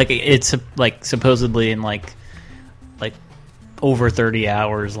over yet?" Like it's like supposedly in like over 30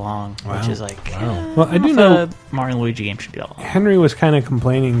 hours long, which is like, well, I do know Mario and Luigi game should be that long. Henry was kind of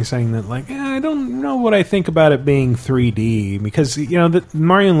complaining, saying that like, I don't know what I think about it being 3D because the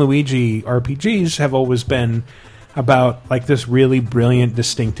Mario and Luigi RPGs have always been about like this really brilliant,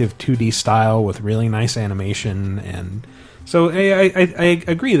 distinctive 2D style with really nice animation, and so I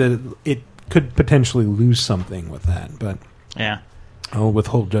agree that it could potentially lose something with that, but yeah. I'll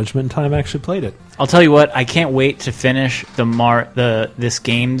withhold judgment until I've actually played it. I'll tell you what, I can't wait to finish this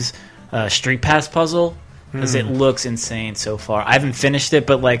game's Street Pass puzzle because it looks insane so far. I haven't finished it,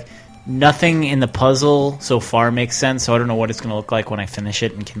 but like nothing in the puzzle so far makes sense, so I don't know what it's going to look like when I finish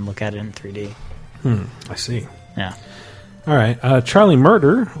it and can look at it in 3D. I see. Yeah. All right. Charlie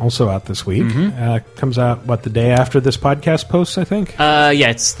Murder, also out this week. Comes out, the day after this podcast posts, I think?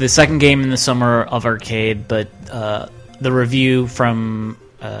 Yeah, it's the second game in the summer of Arcade, but the review from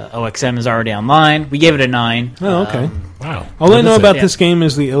OXM is already online. We gave it a 9. Oh, okay. Wow. All I know about this game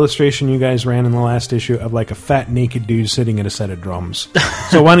is the illustration you guys ran in the last issue of like a fat naked dude sitting at a set of drums.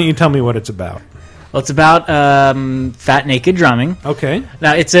 So why don't you tell me what it's about? Well, it's about fat naked drumming. Okay.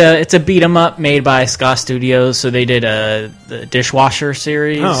 Now it's a beat 'em up made by Ska Studios. So they did the Dishwasher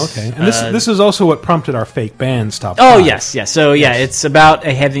series. Oh, okay. And this is also what prompted our fake bands top. Oh, 5. yes. So yeah, it's about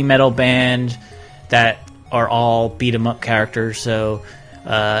a heavy metal band that are all beat 'em up characters. So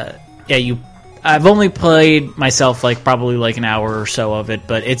I've only played myself like probably like an hour or so of it,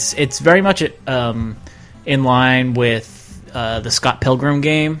 but it's very much in line with the Scott Pilgrim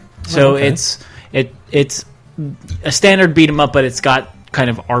game. So it's a standard beat 'em up, but it's got kind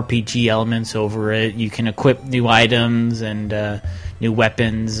of RPG elements over it. You can equip new items and new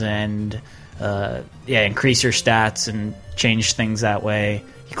weapons and increase your stats and change things that way.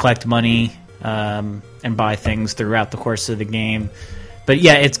 You collect money and buy things throughout the course of the game. But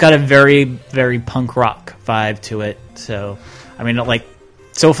yeah, it's got a very, very punk rock vibe to it. So, I mean, like,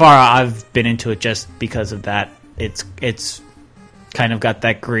 so far I've been into it just because of that. It's kind of got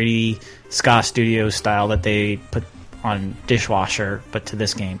that gritty Ska Studios style that they put on Dishwasher, but to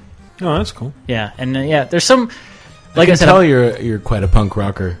this game. Oh, that's cool. Yeah, and there's some. Like I can said, tell you're quite a punk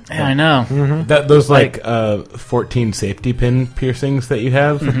rocker. Yeah, I know. Mm-hmm. Those 14 safety pin piercings that you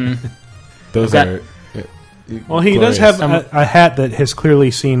have. Mm-hmm. Those are. Well, he glorious. does have a hat that has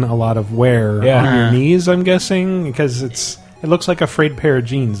clearly seen a lot of wear on your knees, I'm guessing, because it looks like a frayed pair of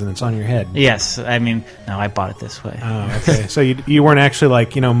jeans and it's on your head. Yes, I mean, no, I bought it this way. Oh, okay. So you weren't actually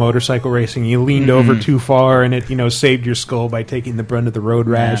motorcycle racing. You leaned over too far and it saved your skull by taking the brunt of the road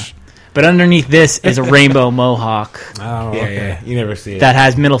rash. But underneath this is a rainbow mohawk. Oh, okay. Yeah. You never see it. That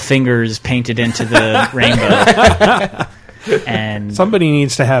has middle fingers painted into the rainbow. And somebody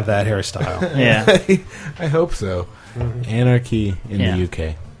needs to have that hairstyle. Yeah. I hope so. Anarchy in the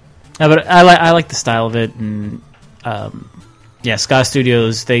UK. No, but I like the style of it, and Ska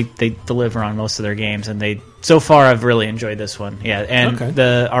Studios they deliver on most of their games, and they so far I've really enjoyed this one. Yeah, and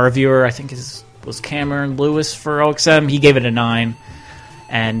our reviewer I think was Cameron Lewis for OXM. He gave it a 9,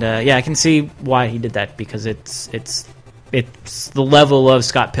 and I can see why he did that, because it's the level of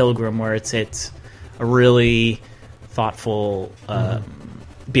Scott Pilgrim where it's a really thoughtful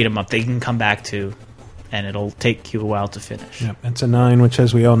beat 'em up that you can come back to, and it'll take you a while to finish. Yep, it's a 9, which,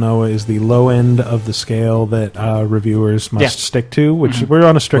 as we all know, is the low end of the scale that reviewers must stick to. Which we're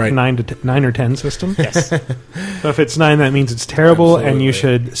on a strict 9 or 10 system. Yes. So if it's 9, that means it's terrible, and you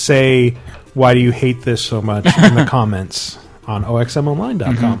should say, "Why do you hate this so much?" in the comments on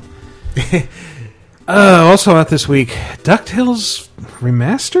oxmonline.com. Also out this week, DuckTales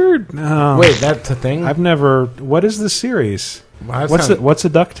Remastered. Wait, that's a thing? I've never. What is this series? Well, What's a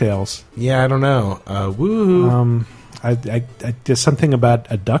DuckTales? Yeah, I don't know. Woo. I did something about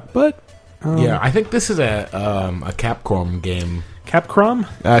a duck butt. Yeah, I think this is a Capcom game. Capcom?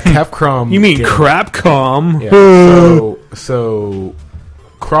 Capcom. You mean game. Crapcom? Yeah, so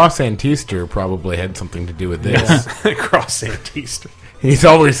Cross Antister probably had something to do with this. Yeah. Cross Antister. He's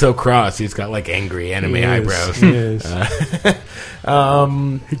always so cross. He's got like angry anime eyebrows. He is.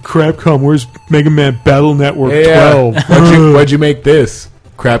 Crapcom, where's Mega Man Battle Network 12? Why'd you make this,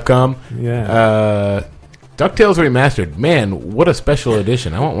 Crapcom? Yeah. DuckTales Remastered. Man, what a special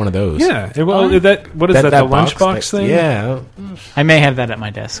edition. I want one of those. Yeah. What is that, the lunchbox thing? Yeah. I may have that at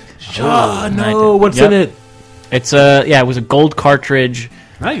my desk. Oh, no. What's in it? It's it was a gold cartridge.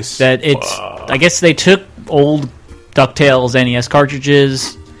 Nice. I guess they took old DuckTales NES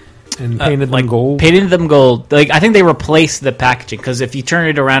cartridges and painted them gold. Painted them gold. Like, I think they replaced the packaging, because if you turn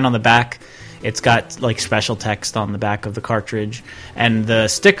it around on the back, it's got like special text on the back of the cartridge, and the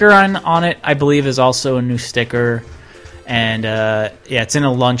sticker on it, I believe, is also a new sticker. And it's in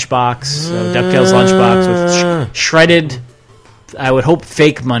a lunchbox, so DuckTales lunchbox with shredded, I would hope,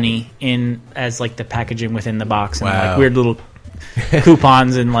 fake money in as like the packaging within the box, and like weird little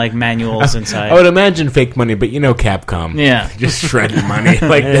coupons and like manuals inside. I would imagine fake money, but Capcom. Yeah. Just shredded money.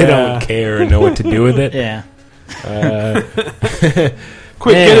 Like they don't care or know what to do with it. Yeah.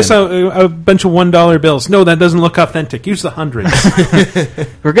 Quick, get us a bunch of $1 bills. No, that doesn't look authentic. Use the hundreds.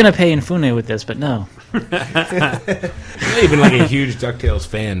 We're going to pay Infune with this, but no. I'm not even like a huge DuckTales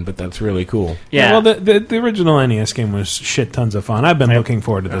fan, but that's really cool. Yeah. Well, the original NES game was shit tons of fun. I've been looking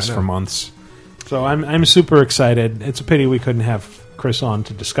forward to this for months. So I'm super excited. It's a pity we couldn't have Chris on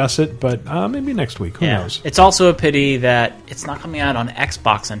to discuss it, but maybe next week. Who knows? It's also a pity that it's not coming out on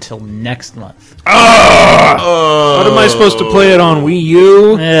Xbox until next month. What am I supposed to play it on? Wii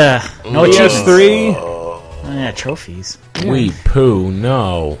U? Yeah. No PS3? Yeah, trophies. Wii poo,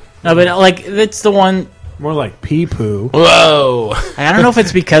 no. No, but like it's the one. More like pee poo. Whoa! I don't know if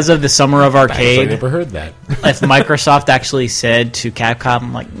it's because of the Summer of Arcade. I never heard that. If Microsoft actually said to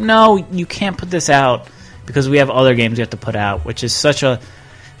Capcom, like, no, you can't put this out because we have other games you have to put out, which is such a...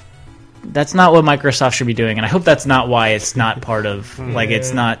 That's not what Microsoft should be doing, and I hope that's not why it's not part of... Like,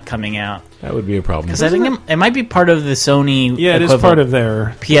 it's not coming out. That would be a problem. Because I think it might be part of the Sony... Yeah, it is part of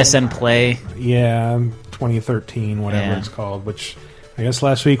their... PSN Play. Yeah, 2013, whatever it's called, which... I guess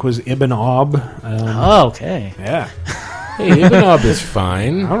last week was Ibn Ob. Okay. Yeah. Hey, Ibn Ob is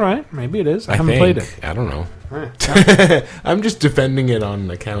fine. All right. Maybe it is. I haven't played it. I don't know. I'm just defending it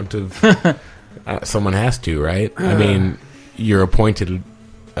on account of someone has to, right? I mean, you're appointed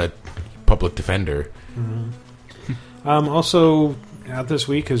a public defender. Also out this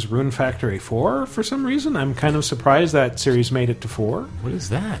week is Rune Factory 4 for some reason. I'm kind of surprised that series made it to 4. What is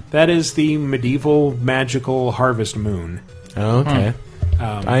that? That is the medieval magical Harvest Moon. Oh, okay.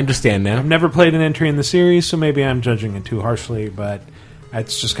 I understand now. I've never played an entry in the series, so maybe I'm judging it too harshly, but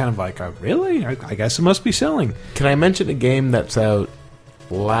it's just kind of like, really? I guess it must be selling. Can I mention a game that's out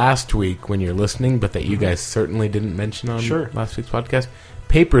last week when you're listening, but that you guys certainly didn't mention on last week's podcast?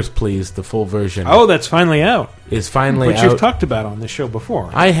 Papers, Please, the full version. Oh, that's finally out. Is finally out. Which you've talked about on this show before.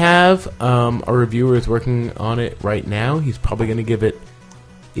 I have. A reviewer is working on it right now. He's probably going to give it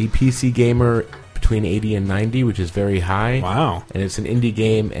a PC gamer between 80 and 90, which is very high. Wow. And it's an indie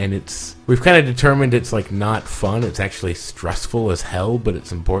game, and we've kind of determined it's like not fun. It's actually stressful as hell, but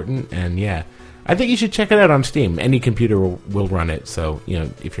it's important. And yeah, I think you should check it out on Steam. Any computer will run it, so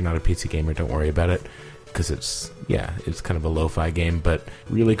if you're not a PC gamer, don't worry about it, because it's kind of a lo-fi game, but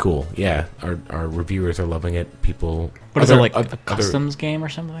really cool. Yeah, our reviewers are loving it. People, what is it, like a customs game or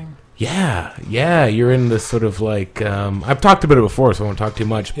something? Yeah, you're in this sort of like I've talked about it before, so I won't talk too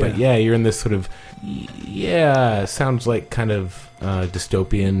much, but yeah, you're in this sort of sounds like kind of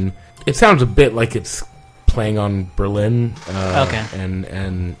dystopian. It sounds a bit like it's playing on Berlin. Okay.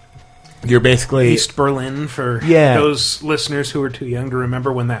 And you're basically East Berlin for those listeners who are too young to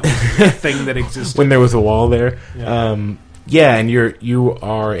remember when that was a thing that existed. When there was a wall there. Yeah. And you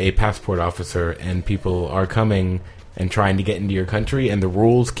are a passport officer, and people are coming and trying to get into your country, and the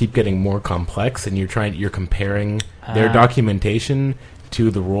rules keep getting more complex, and you're comparing their documentation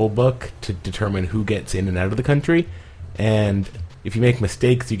to the rule book to determine who gets in and out of the country. And if you make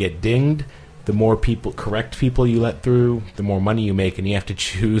mistakes, you get dinged. The more correct people you let through, the more money you make, and you have to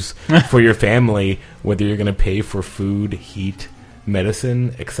choose for your family whether you're going to pay for food, heat,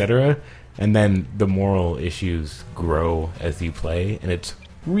 medicine, etc. And then the moral issues grow as you play, and it's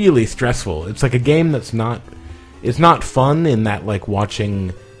really stressful. It's like a game that's not... It's not fun in that, like,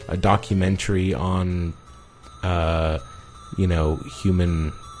 watching a documentary on,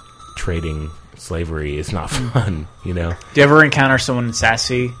 human trading slavery is not fun, Do you ever encounter someone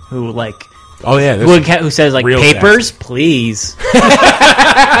sassy who, like... Oh, yeah. Who says, like, papers, sassy. Please.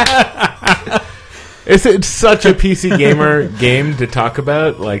 It's such a PC gamer game to talk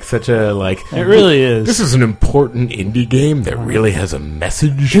about, like, such a, like... It really is. This is an important indie game that really has a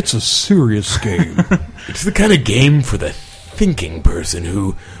message. It's a serious game. It's the kind of game for the thinking person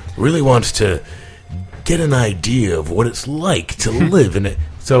who really wants to get an idea of what it's like to live in it.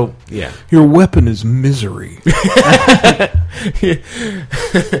 So, yeah. Your weapon is misery.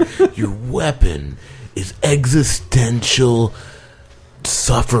 Your weapon is existential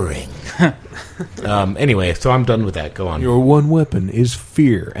suffering. Anyway, so I'm done with that. Go on. Your one weapon is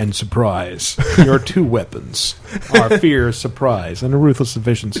fear and surprise. Your two weapons are fear, surprise, and a ruthless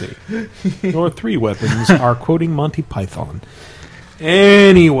efficiency. Your three weapons are quoting Monty Python.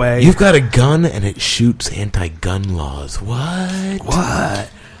 Anyway. You've got a gun and it shoots anti-gun laws.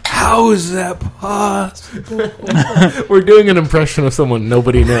 What? How is that possible? We're doing an impression of someone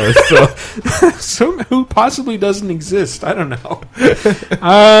nobody knows. So. Who possibly doesn't exist. I don't know.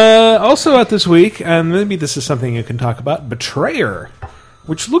 Also out this week, and maybe this is something you can talk about, Betrayer,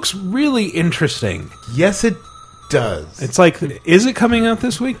 which looks really interesting. Yes, it does. It's like, is it coming out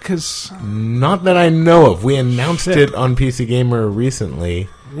this week? Cause not that I know of. We announced it on PC Gamer recently.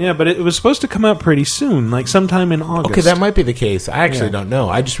 Yeah, but it was supposed to come out pretty soon, like sometime in August. Okay, that might be the case. I actually don't know.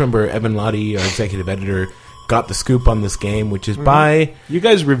 I just remember Evan Lottie, our executive editor, got the scoop on this game, which is by... You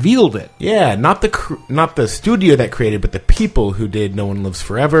guys revealed it. Yeah, not the studio that created, but the people who did No One Lives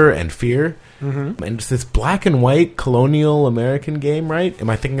Forever and Fear. Mm-hmm. And it's this black and white colonial American game, right? Am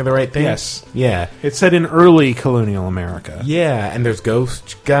I thinking of the right thing? Yes. Yeah. It's set in early colonial America. Yeah, and there's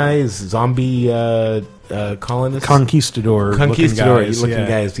ghost guys, zombie colonists. Conquistador-looking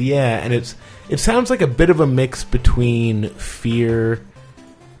guys. Yeah, and it sounds like a bit of a mix between Fear,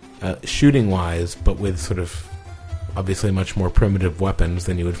 shooting-wise, but with sort of obviously much more primitive weapons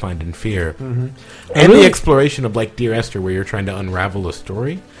than you would find in Fear. Mm-hmm. And the exploration of, like, Dear Esther, where you're trying to unravel a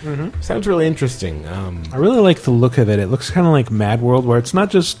story. Mm-hmm. Sounds really interesting. I really like the look of it. It looks kind of like Mad World, where it's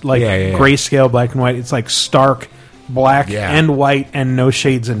not just like grayscale black and white. It's like stark black and white and no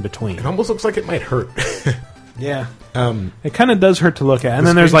shades in between. It almost looks like it might hurt. Yeah. It kind of does hurt to look at. And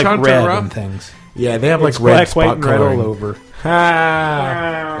then there's like red and things. Yeah, they have it's like red black, spot white, and coloring. red all over.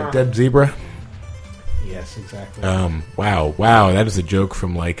 A dead zebra? Yes, exactly. Wow, that is a joke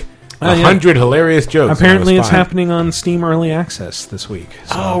from like 100 hilarious jokes. Apparently it's happening on Steam Early Access this week.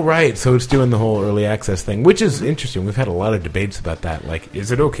 So. Oh, right. So it's doing the whole early access thing, which is interesting. We've had a lot of debates about that. Like,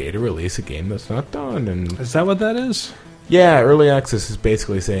 is it okay to release a game that's not done? And is that what that is? Yeah, early access is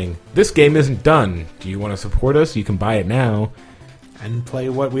basically saying, this game isn't done. Do you want to support us? You can buy it now. And play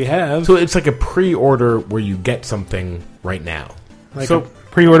what we have. So it's like a pre-order where you get something right now. Like a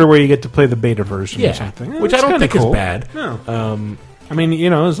pre-order where you get to play the beta version or something. Which I don't think is bad. No. I mean,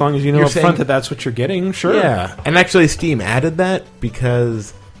 as long as you know up front that that's what you're getting, sure. Yeah. And actually Steam added that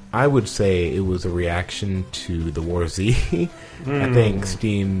because I would say it was a reaction to the War Z. I think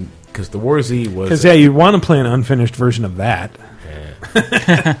Steam... Because the War Z was... Because, you want to play an unfinished version of that.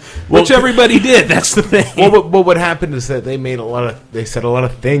 Yeah. Which everybody did, that's the thing. Well, but what happened is that they said a lot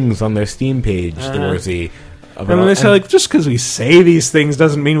of things on their Steam page, the War Z. And then they said, just because we say these things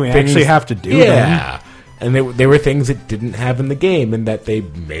doesn't mean we actually have to do them. Yeah. And they were things it didn't have in the game and that they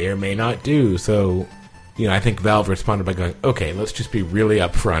may or may not do. So, I think Valve responded by going, okay, let's just be really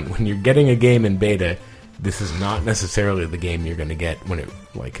upfront. When you're getting a game in beta... This is not necessarily the game you're going to get when it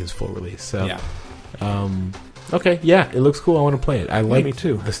is full release. So, okay, it looks cool. I want to play it. I like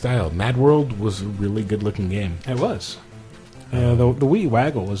the style. Mad World was a really good looking game. It was. The Wii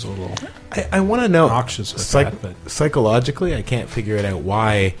Waggle was a little. I want to know obnoxious with that, but psychologically, I can't figure it out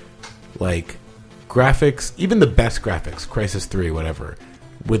why, graphics, even the best graphics, Crysis 3, whatever,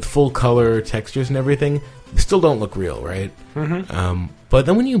 with full color textures and everything, still don't look real, right? Mm-hmm. But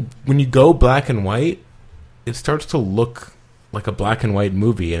then when you go black and white. It starts to look like a black and white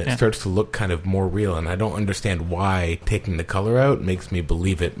movie, and it starts to look kind of more real, and I don't understand why taking the color out makes me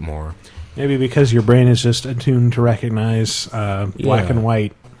believe it more. Maybe because your brain is just attuned to recognize black and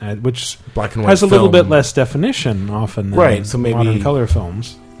white, which black and white has a little bit less definition often than so maybe, modern color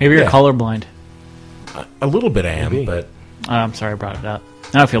films. Maybe you're colorblind. A little bit I am, but... I'm sorry I brought it up.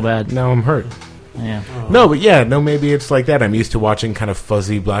 Now I feel bad. Now I'm hurt. Yeah. No, but maybe it's like that. I'm used to watching kind of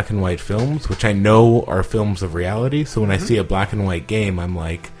fuzzy black and white films, which I know are films of reality. So when I see a black and white game, I'm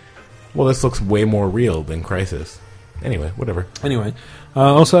like, well, this looks way more real than Crysis. Anyway, whatever. Anyway,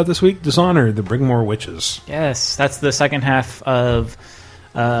 also out this week, Dishonored, the Brigmore Witches. Yes, that's the second half of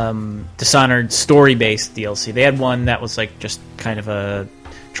Dishonored story-based DLC. They had one that was just kind of a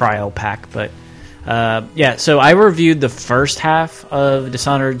trial pack, but... so I reviewed the first half of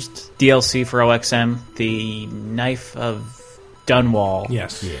Dishonored's DLC for OXM, the Knife of Dunwall.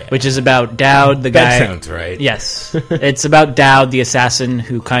 Yes. Yeah. Which is about Dowd, the guy... That sounds right. Yes. It's about Dowd, the assassin,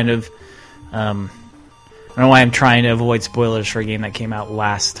 who kind of... I don't know why I'm trying to avoid spoilers for a game that came out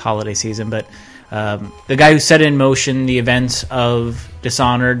last holiday season, but the guy who set in motion the events of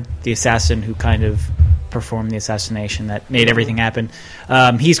Dishonored, the assassin who kind of... performed the assassination that made everything happen.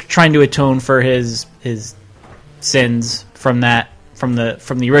 He's trying to atone for his sins from the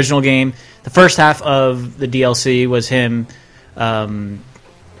original game. The first half of the DLC was him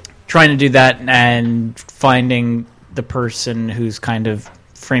trying to do that and finding the person who's kind of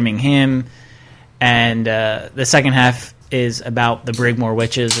framing him. And the second half is about the Brigmore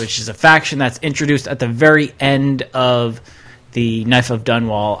Witches, which is a faction that's introduced at the very end of the Knife of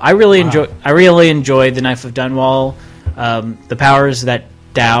Dunwall. I really enjoy the Knife of Dunwall. The powers that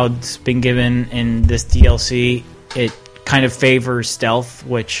Dowd's been given in this DLC, it kind of favors stealth,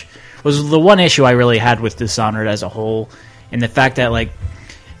 which was the one issue I really had with Dishonored as a whole, and the fact that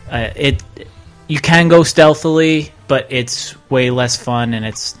you can go stealthily, but it's way less fun and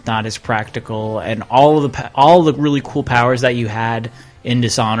it's not as practical. And all the really cool powers that you had in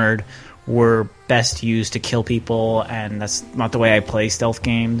Dishonored were best used to kill people, and that's not the way I play stealth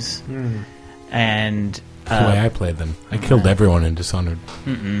games. And that's the way I played them. I killed everyone in Dishonored.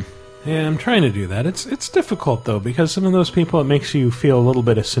 Yeah, I'm trying to do that. It's difficult though, because some of those people it makes you feel a little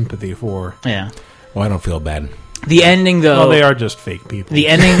bit of sympathy for. Yeah. Well, I don't feel bad. The ending, though, they are just fake people. The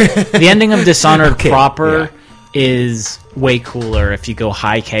ending of Dishonored proper is way cooler if you go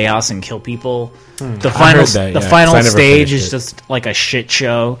high chaos and kill people. The final stage is just like a shit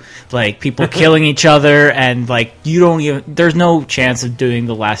show, like people killing each other, and there's no chance of doing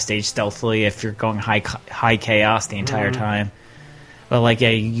the last stage stealthily if you're going high chaos the entire time. But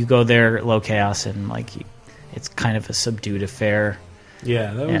you go there low chaos and it's kind of a subdued affair.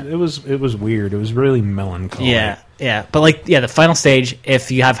 Yeah, it was weird. It was really melancholy. Yeah. But the final stage, if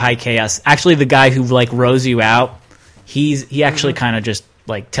you have high chaos, actually the guy who rows you out, he actually kind of just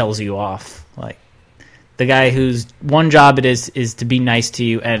tells you off. The guy whose one job it is to be nice to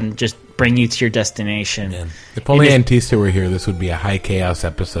you and just bring you to your destination. Yeah. If only Antista were here, this would be a high chaos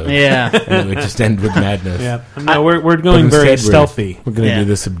episode. Yeah. And it would just end with madness. Yeah. No, we're going very stealthy. We're going to do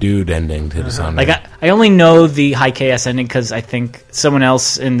the subdued ending to Dishonored. I only know the high chaos ending because I think someone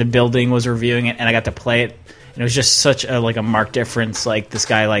else in the building was reviewing it, and I got to play it, and it was just such a marked difference. This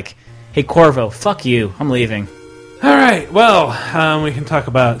guy hey, Corvo, fuck you, I'm leaving. All right, well, we can talk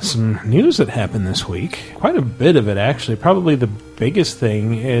about some news that happened this week. Quite a bit of it, actually. Probably the biggest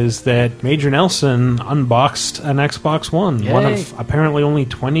thing is that Major Nelson unboxed an Xbox One. Yay. One of apparently only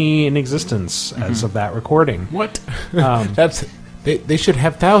 20 in existence as of that recording. What? They should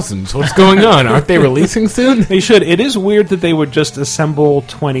have thousands. What's going on? Aren't they releasing soon? They should. It is weird that they would just assemble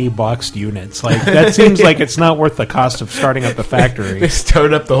 20 boxed units. Like that seems like it's not worth the cost of starting up the factory. They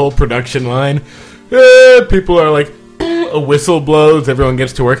start up the whole production line. People are like, a whistle blows. Everyone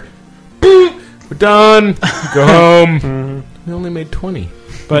gets to work. We're done. Go home. We only made 20.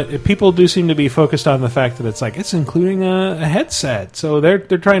 But people do seem to be focused on the fact that it's like it's including a headset, so they're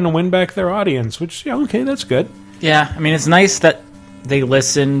trying to win back their audience. Which okay, that's good. Yeah, I mean it's nice that they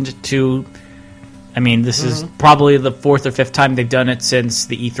listened to. I mean, this is probably the 4th or 5th time they've done it since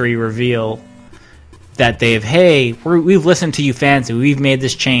the E3 reveal. That we've listened to you fans and we've made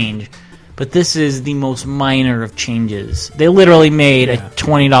this change. But this is the most minor of changes. They literally made a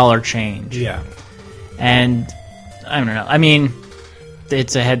 $20 change. Yeah. And, I don't know. I mean,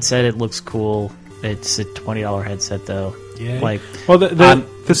 it's a headset. It looks cool. It's a $20 headset, though. Yeah. Well,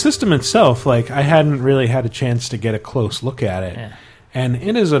 the system itself, I hadn't really had a chance to get a close look at it. Yeah. And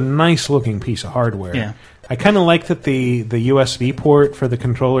it is a nice-looking piece of hardware. Yeah. I kind of like that the USB port for the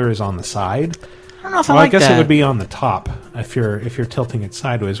controller is on the side. I don't know if I like that. I guess it would be on the top if you're tilting it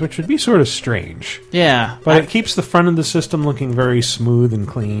sideways, which would be sort of strange. Yeah. But it keeps the front of the system looking very smooth and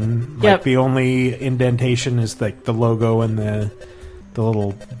clean. Yep. The only indentation is the logo and the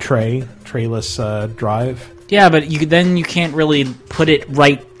little trayless drive. Yeah, but you can't really put it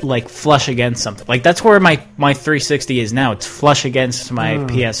right, flush against something. That's where my 360 is now. It's flush against my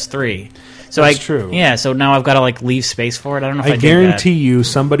PS3. So That's true. Yeah, so now I've got to leave space for it. I don't know if I guarantee you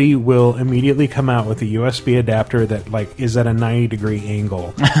somebody will immediately come out with a USB adapter that is at a 90-degree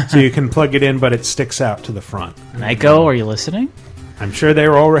angle. So you can plug it in, but it sticks out to the front. Nyko, are you listening? I'm sure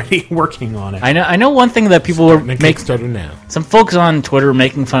they're already working on it. I know one thing that people were Kickstarter now. Some folks on Twitter were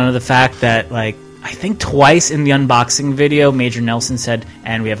making fun of the fact that, I think twice in the unboxing video, Major Nelson said,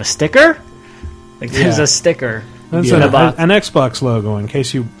 and we have a sticker? There's a sticker. That's an Xbox logo, in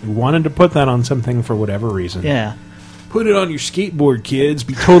case you wanted to put that on something for whatever reason. Yeah. Put it on your skateboard, kids.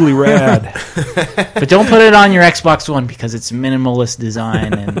 Be totally rad. But don't put it on your Xbox One, because it's minimalist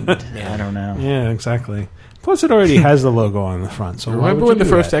design, and I don't know. Yeah, exactly. Plus, it already has the logo on the front. So remember when the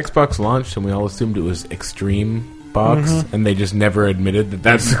first Xbox launched, and we all assumed it was Extreme Box, and they just never admitted that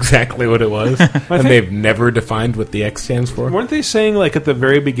that's exactly what it was, and they've never defined what the X stands for? Weren't they saying, at the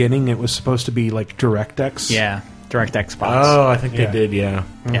very beginning, it was supposed to be, DirectX? Yeah. DirectX Box. Oh, I think they did, yeah.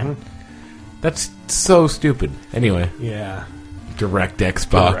 Yeah. That's so stupid. Anyway. Yeah. DirectX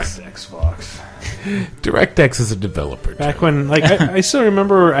Box. DirectX is a developer. Back when, I still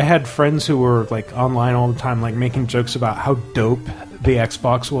remember I had friends who were, online all the time, making jokes about how dope the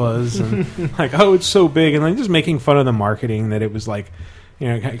Xbox was, and, it's so big, and, just making fun of the marketing, that it was,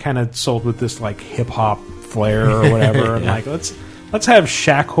 kind of sold with this, hip-hop flair or whatever, and, Let's have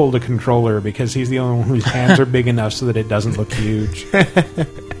Shaq hold a controller because he's the only one whose hands are big enough so that it doesn't look huge.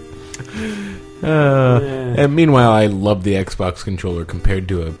 And meanwhile, I love the Xbox controller compared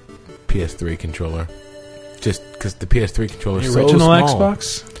to a PS3 controller. Just because the PS3 controller is so small. The original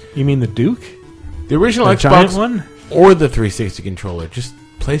Xbox? You mean the Duke? The original Xbox giant one? Or the 360 controller. Just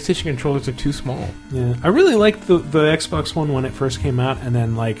PlayStation controllers are too small. Yeah, I really liked the Xbox One when it first came out, and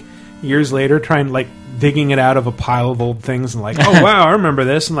then, years later, digging it out of a pile of old things and oh wow, I remember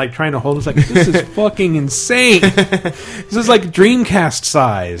this, and trying to hold it. This is fucking insane. This is Dreamcast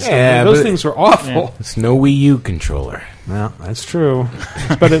size. Yeah, those things were awful. Yeah. It's no Wii U controller. Well, that's true.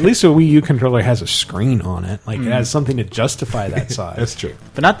 But at least a Wii U controller has a screen on it. It has something to justify that size. That's true.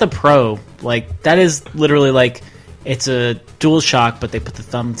 But not the Pro. That is literally it's a DualShock, but they put the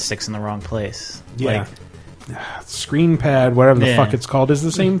thumbsticks in the wrong place. Yeah. Screen pad, whatever the fuck it's called, is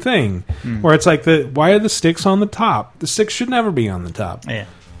the same thing. Where it's why are the sticks on the top? The sticks should never be on the top. Yeah.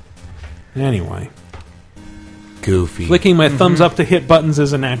 Anyway. Goofy. Flicking my thumbs up to hit buttons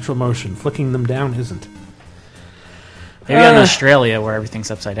is a natural motion. Flicking them down isn't. Maybe in Australia where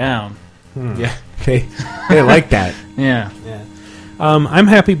everything's upside down. Yeah. They like that. Yeah. I'm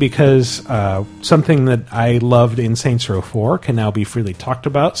happy because something that I loved in Saints Row 4 can now be freely talked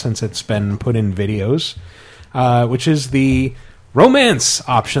about since it's been put in videos, which is the romance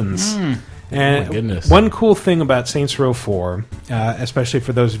options. And oh my goodness. One cool thing about Saints Row 4, especially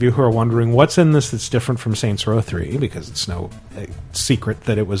for those of you who are wondering what's in this that's different from Saints Row 3, because it's no secret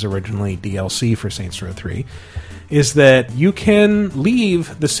that it was originally DLC for Saints Row 3, is that you can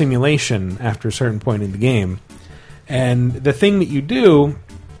leave the simulation after a certain point in the game. And the thing that you do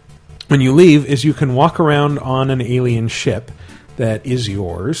when you leave is you can walk around on an alien ship that is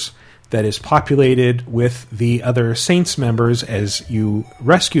yours, that is populated with the other Saints members as you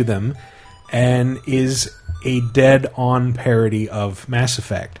rescue them, and is a dead-on parody of Mass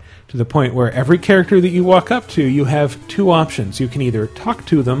Effect, to the point where every character that you walk up to, you have two options. You can either talk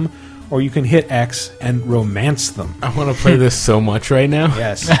to them, or you can hit X and romance them. I want to play this so much right now.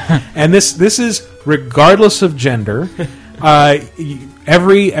 Yes. And this is regardless of gender.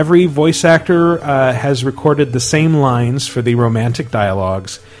 Every voice actor has recorded the same lines for the romantic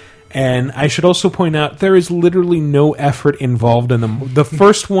dialogues. And I should also point out, there is literally no effort involved in them. The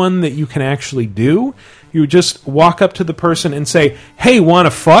first one that you can actually do, you just walk up to the person and say, "Hey,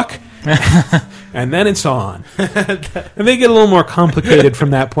 wanna fuck?" And then it's on. And they get a little more complicated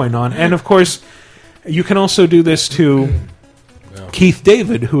from that point on. And of course, you can also do this to Keith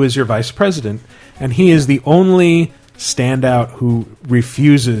David, who is your vice president, and he is the only standout who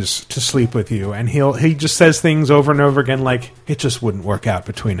refuses to sleep with you, and he just says things over and over again like, "It just wouldn't work out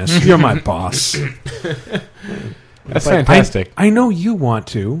between us. You're my boss." That's fantastic. I know you want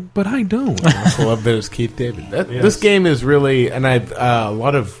to, but I don't. I also love that it's Keith David. This game is really, and a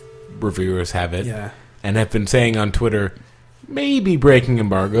lot of reviewers have it, and have been saying on Twitter, maybe breaking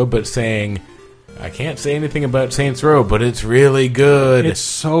embargo, but saying, I can't say anything about Saints Row, but it's really good. It's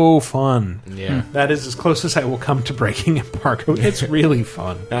so fun. Yeah. That is as close as I will come to breaking embargo. It's really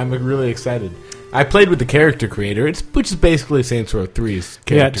fun. I'm really excited. I played with the character creator, which is basically Saints Row 3's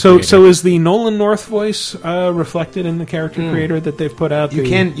character creator. So is the Nolan North voice reflected in the character creator that they've put out? You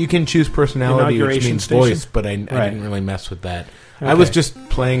can choose personality, which means voice, but I didn't really mess with that. Okay. I was just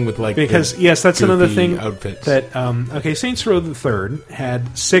playing with because yes, that's another thing outfits. That Saints Row the Third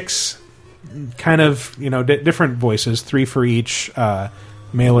had 6 kind of different voices, 3 for each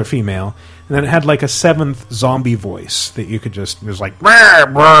male or female, and then it had like a 7th zombie voice that you could just, it was like brr,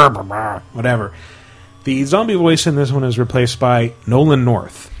 brr, brr, brr, whatever. The zombie voice in this one is replaced by Nolan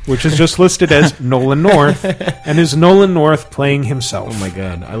North, which is just listed as Nolan North, and is Nolan North playing himself. Oh my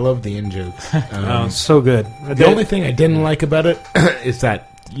god, I love the in-jokes. So good. The only thing I didn't like about it is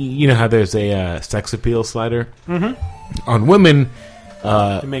that, you know how there's a sex appeal slider? Mm-hmm. On women,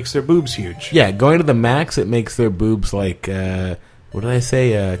 it makes their boobs huge. Yeah, going to the max, it makes their boobs like, what did I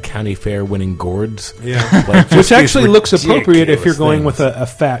say? County fair winning gourds. Yeah. Which actually looks appropriate if you're going with a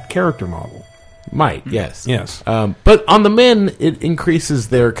fat character model. Might, yes. Yes. But on the men, it increases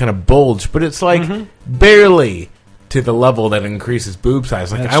their kind of bulge, but it's like barely to the level that increases boob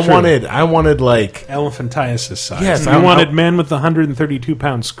size. Like I wanted like elephantiasis size. Yes, I wanted men with the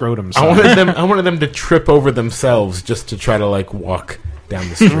 132-pound scrotum size. I wanted them to trip over themselves just to try to like walk down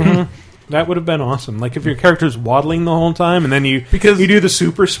the street. That would have been awesome. Like if your character's waddling the whole time, and then you do the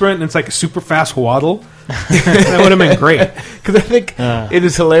super sprint, and it's like a super fast waddle. That would have been great. Because I think it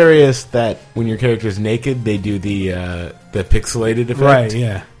is hilarious that when your character's naked, they do the pixelated effect. Right?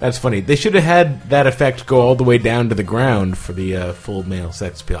 Yeah, that's funny. They should have had that effect go all the way down to the ground for the full male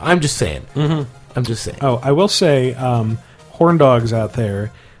sex appeal. I'm just saying. I'm just saying. Oh, I will say, horn dogs out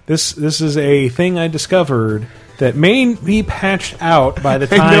there. This is a thing I discovered that may be patched out by the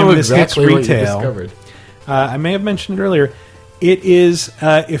time this hits retail. I may have mentioned it earlier. It is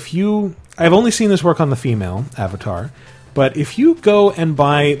I've only seen this work on the female avatar, but if you go and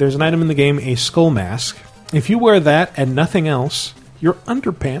buy, there's an item in the game, a skull mask. If you wear that and nothing else, your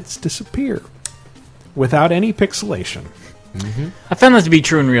underpants disappear without any pixelation. I found that to be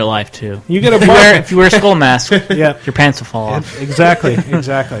true in real life too. You get if you wear a skull mask, your pants will fall off. Exactly.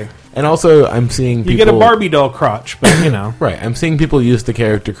 And also, I'm seeing people... You get a Barbie doll crotch, but you know. Right, I'm seeing people use the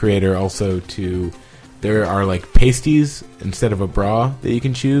character creator also to... There are like pasties instead of a bra that you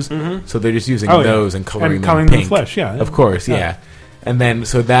can choose. So they're just using those and coloring them pink. The flesh, yeah. Of course, yeah. And then,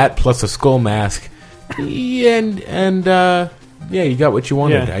 so that plus a skull mask. Yeah, you got what you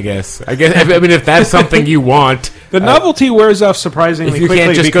wanted, I guess. I mean, if that's something you want... The novelty wears off surprisingly quickly. If you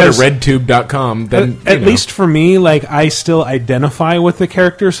can't just go to redtube.com, then... At least for me, like, I still identify with the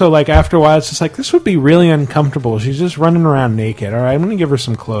character, so, like, after a while, it's just like, this would be really uncomfortable. She's just running around naked. All right, I'm going to give her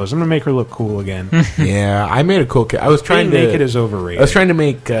some clothes. I'm going to make her look cool again. Yeah, I made a cool... I was trying Being naked is overrated. I was trying to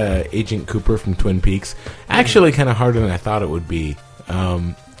make Agent Cooper from Twin Peaks actually kind of harder than I thought it would be.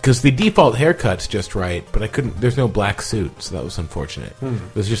 Because the default haircut's just right, but I couldn't... There's no black suit, so that was unfortunate.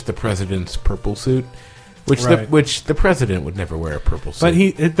 It was just the president's purple suit, which the president would never wear a purple suit.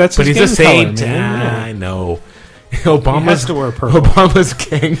 But he's a saint. Color, man. I know. Obama has to wear purple. Obama's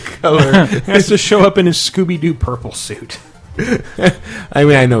gang color has to show up in his Scooby-Doo purple suit. I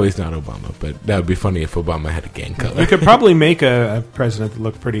mean, I know he's not Obama, but that would be funny if Obama had a gang color. You could probably make a president that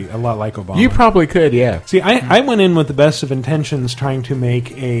looked a lot like Obama. You probably could, yeah. See, I went in with the best of intentions trying to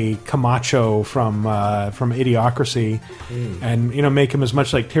make a Camacho from Idiocracy and, make him as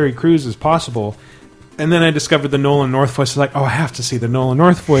much like Terry Crews as possible. And then I discovered the Nolan North voice. I was like, I have to see the Nolan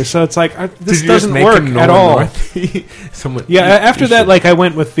North voice. So it's like, this doesn't work at all. After that, I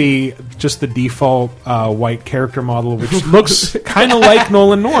went with the default white character model, which looks kind of like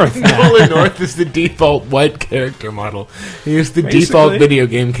Nolan North. Nolan North is the default white character model. He is the default video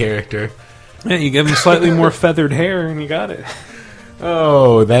game character. Yeah, you give him slightly more feathered hair, and you got it.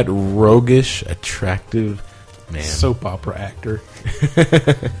 Oh, that roguish, attractive man. Soap opera actor.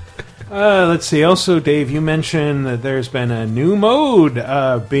 Let's see. Also, Dave, you mentioned that there's been a new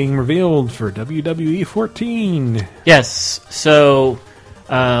mode being revealed for WWE 14. Yes. So,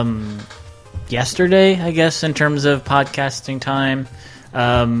 yesterday, I guess, in terms of podcasting time,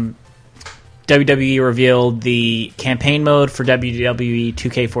 WWE revealed the campaign mode for WWE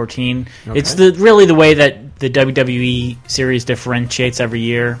 2K14. Okay. It's really the way that the WWE series differentiates every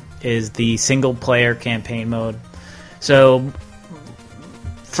year is the single-player campaign mode. So,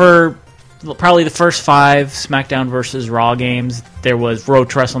 for probably the first 5 SmackDown versus Raw games, there was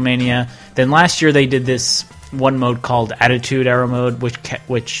Road to WrestleMania. Then last year they did this one mode called Attitude Era mode,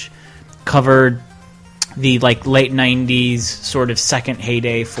 which covered the late 90s sort of second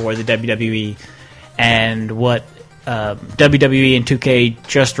heyday for the WWE. And what WWE and 2K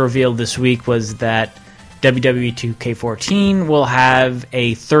just revealed this week was that WWE 2K14 will have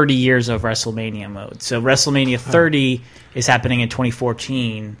a 30 years of WrestleMania mode. So WrestleMania 30 is happening in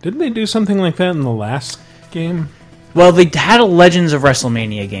 2014. Didn't they do something like that in the last game? Well, they had a Legends of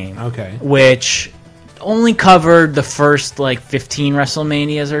WrestleMania game. Okay. Which only covered the first 15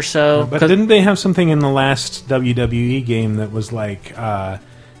 WrestleManias or so. But didn't they have something in the last WWE game that was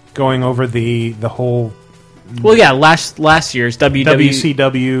going over the whole... Well, yeah, last year's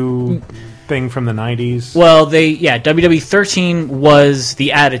WCW thing from the 90s. Well, WWE 13 was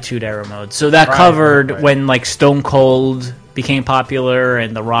the Attitude Era mode. So that covered when Stone Cold became popular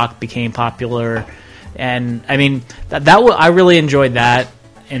and The Rock became popular. And I mean, I really enjoyed that,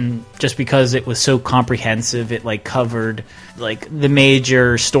 and just because it was so comprehensive, it covered the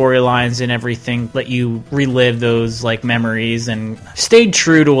major storylines and everything, let you relive those memories, and stayed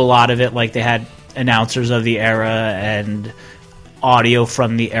true to a lot of it. They had announcers of the era and audio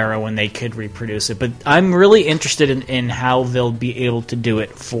from the era when they could reproduce it. But I'm really interested in how they'll be able to do it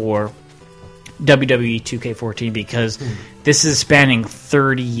for WWE 2K14, because this is spanning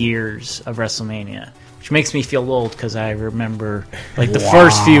 30 years of WrestleMania, which makes me feel old because I remember the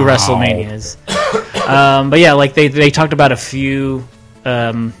first few WrestleManias. But yeah, they talked about a few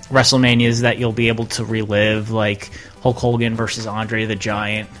WrestleManias that you'll be able to relive, like Hulk Hogan versus Andre the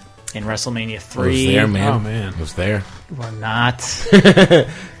Giant in WrestleMania 3. I was there, man. Oh, man. I was there. Well, not.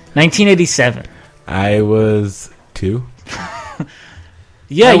 1987. I was 2.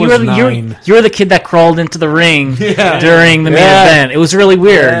 Yeah, you were the kid that crawled into the ring during the main event. It was really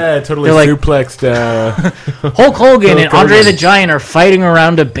weird. Yeah, totally suplexed. Hulk Hogan and Andre the Giant are fighting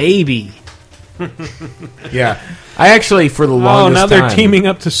around a baby. Yeah. I actually, for the longest time... Oh, now they're teaming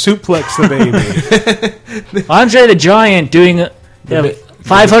up to suplex the baby. Andre the Giant doing a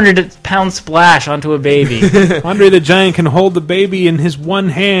 500-pound splash onto a baby. Andre the Giant can hold the baby in his one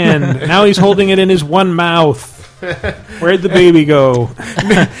hand. Now he's holding it in his one mouth. Where'd the baby go?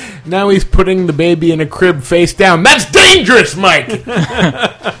 Now he's putting the baby in a crib face down. That's dangerous, Mike!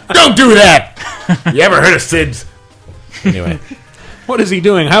 Don't do that! You ever heard of SIDS? Anyway. What is he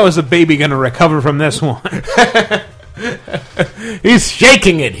doing? How is the baby going to recover from this one? He's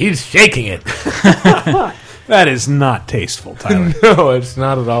shaking it. He's shaking it. That is not tasteful, Tyler. No, it's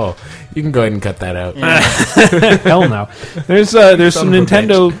not at all. You can go ahead and cut that out. Hell no. There's some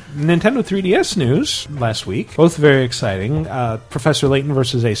Nintendo 3DS news last week. Both very exciting. Professor Layton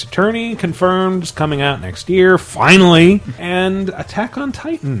versus Ace Attorney confirmed, is coming out next year, finally. And Attack on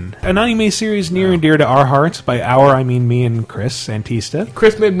Titan, an anime series near and dear to our hearts. By our, I mean me and Chris Antista.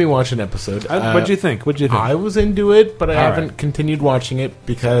 Chris made me watch an episode. What'd you think? I was into it, but I haven't continued watching it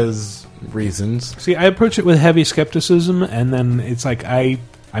because... reasons. See, I approach it with heavy skepticism, and then it's like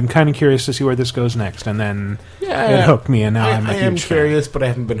I'm kind of curious to see where this goes next, and then it hooked me, and now I'm a huge fan. curious, but I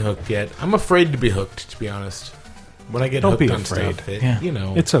haven't been hooked yet. I'm afraid to be hooked, to be honest. When I get hooked on stuff,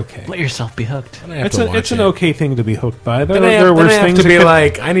 it's okay. Let yourself be hooked. It's an okay thing to be hooked by. There are worse things to be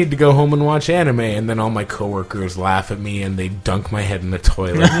like, I need to go home and watch anime, and then all my coworkers laugh at me and they dunk my head in the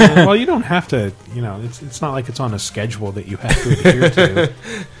toilet. Well, you don't have to. It's not like it's on a schedule that you have to adhere to.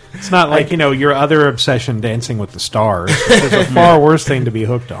 It's not like, your other obsession, Dancing with the Stars. It's a far worse thing to be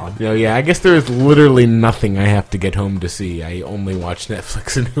hooked on. Yeah, I guess there is literally nothing I have to get home to see. I only watch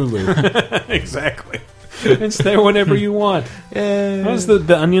Netflix and Hulu. Exactly. It's there whenever you want. What was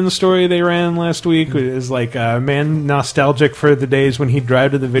the Onion story they ran last week? It was like a man nostalgic for the days when he'd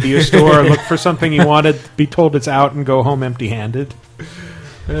drive to the video store, look for something he wanted, be told it's out, and go home empty-handed.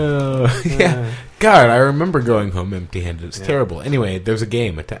 Yeah. God, I remember going home empty-handed. It's terrible. Anyway, there's a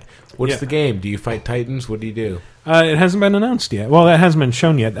game. What's the game? Do you fight Titans? What do you do? It hasn't been announced yet. Well, it hasn't been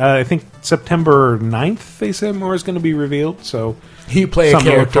shown yet. I think September 9th, they said more is going to be revealed. So you play a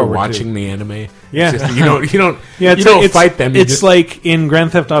character watching the anime. Yeah, it's just, you don't fight them. It's like in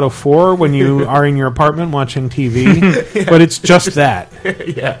Grand Theft Auto 4 when you are in your apartment watching TV, but it's just that.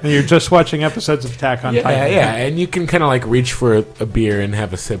 Yeah, and you're just watching episodes of Attack on Titan. Yeah, and you can kind of like reach for a beer and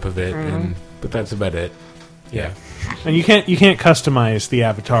have a sip of it, but that's about it. Yeah. And you can't customize the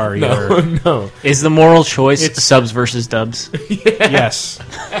avatar either. No. Is the moral choice subs versus dubs? Yes.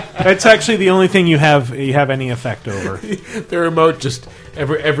 That's actually the only thing you have any effect over. The remote just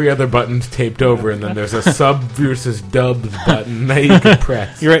every other button's taped over, and then there's a sub versus dubs button that you can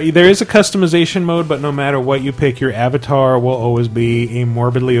press. You're right. There is a customization mode, but no matter what you pick, your avatar will always be a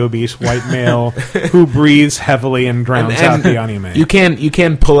morbidly obese white male who breathes heavily and drowns out the anime. You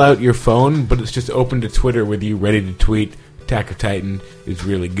can pull out your phone, but it's just open to Twitter with you ready to tweet Attack of Titan is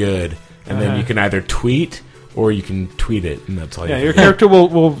really good, and then you can either tweet or you can tweet it, and that's all. Your character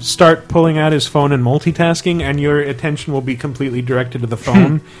will start pulling out his phone and multitasking, and your attention will be completely directed to the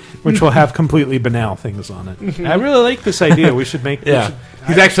phone, which will have completely banal things on it. I really like this idea. We should make.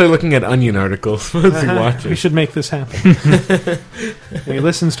 He's actually looking at Onion articles as he watches. We should make this happen. He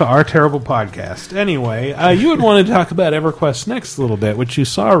listens to our terrible podcast. Anyway, you would want to talk about EverQuest Next a little bit, which you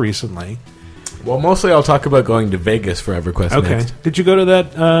saw recently. Well, mostly I'll talk about going to Vegas for EverQuest Next. Did you go to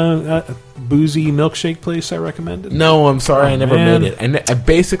that boozy milkshake place I recommended? No, I'm sorry, I never made it. And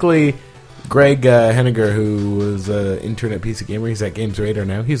basically, Greg Henniger, who was an intern at PC Gamer, he's at Games Radar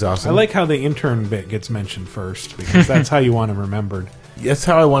now. He's awesome. I like how the intern bit gets mentioned first, because that's how you want him remembered. That's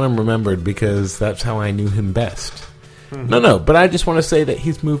how I want him remembered, because that's how I knew him best. No, but I just want to say that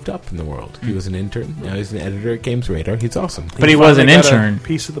he's moved up in the world. He was an intern. Now he's an editor at Games Radar. He's awesome. But he was an intern.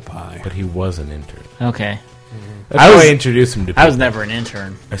 Piece of the pie. But he was an intern. Okay. That's how I introduced him to people. I was never an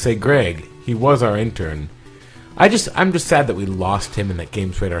intern. I say, Greg, he was our intern. I'm just sad that we lost him and that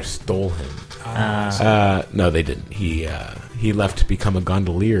Games Radar stole him. No, they didn't. He left to become a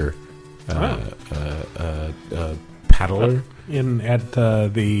gondolier, paddler. At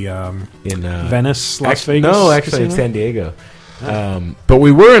the Venice, Las Vegas? No, actually in San Diego. But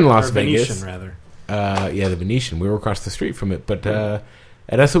we were in Las Vegas. Venetian, rather. The Venetian. We were across the street from it. But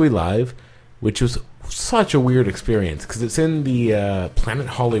at SOE Live, which was such a weird experience, because it's in the Planet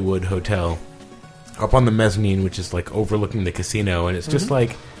Hollywood Hotel, up on the mezzanine, which is like overlooking the casino, and it's just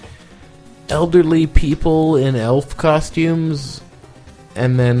like elderly people in elf costumes,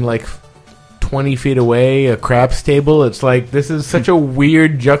 and then like 20 feet away, a craps table. It's like, this is such a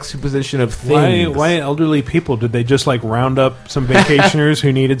weird juxtaposition of things. Why elderly people? Did they just like round up some vacationers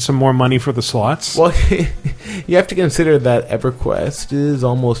who needed some more money for the slots? Well, you have to consider that EverQuest is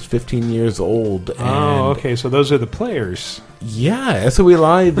almost 15 years old. Okay, so those are the players. Yeah, SOE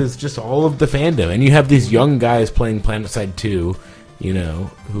Live is just all of the fandom, and you have these young guys playing PlanetSide 2,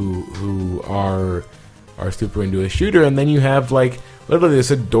 who are super into a shooter, and then you have like literally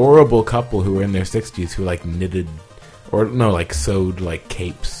this adorable couple who are in their 60s who like knitted sewed like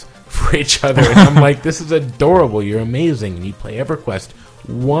capes for each other, and I'm like, this is adorable, you're amazing, and you play EverQuest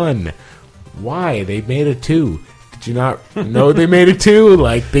 1. Why? They made a 2. Did you not know they made a 2?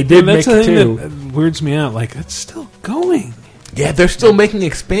 Like, they did make a 2. That weirds me out. Like, it's still going. Yeah, they're still making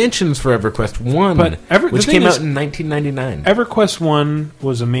expansions for EverQuest 1, which came out in 1999. EverQuest 1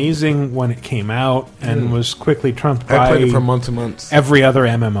 was amazing when it came out and was quickly trumped by... I played it for months and months. Every other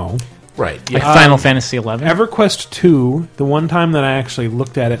MMO. Right. Like Final Fantasy 11. EverQuest 2, the one time that I actually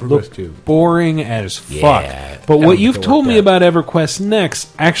looked at it, looked boring as fuck. But what you've told me about EverQuest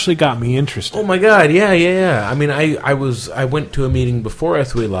Next actually got me interested. Oh my god, yeah. I mean, I went to a meeting before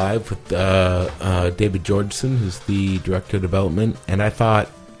SOE Live with David Georgeson, who's the director of development, and I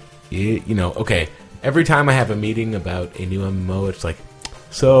thought, okay, every time I have a meeting about a new MMO, it's like,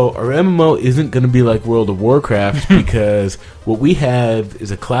 so our MMO isn't going to be like World of Warcraft, because what we have is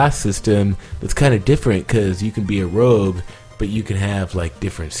a class system that's kind of different, because you can be a rogue, but you can have like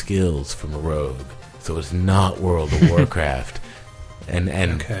different skills from a rogue. So it's not World of Warcraft. And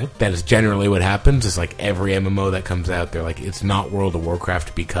that is generally what happens. Is like every MMO that comes out, they're like, it's not World of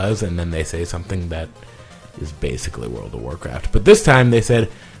Warcraft because, and then they say something that is basically World of Warcraft. But this time they said,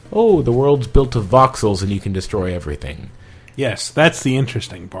 oh, the world's built of voxels and you can destroy everything. Yes, that's the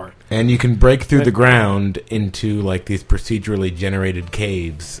interesting part. And you can break through the ground into like these procedurally generated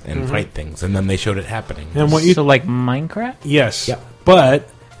caves and fight things, and then they showed it happening. And what you so like Minecraft? Yes. Yep. But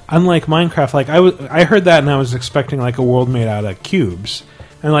unlike Minecraft, like I heard that and I was expecting like a world made out of cubes.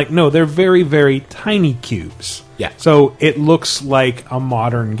 And like, no, they're very, very tiny cubes. Yeah. So it looks like a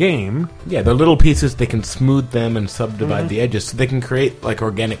modern game. Yeah, they're little pieces. They can smooth them and subdivide the edges, so they can create like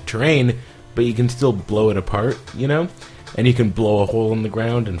organic terrain, but you can still blow it apart, you know? And you can blow a hole in the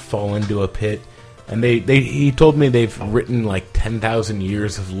ground and fall into a pit. And he told me they've written like 10,000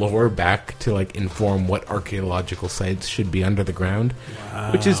 years of lore back to like inform what archaeological sites should be under the ground,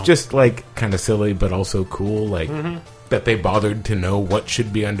 which is just like kind of silly, but also cool. Like that they bothered to know what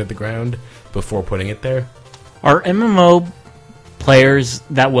should be under the ground before putting it there. Are MMO players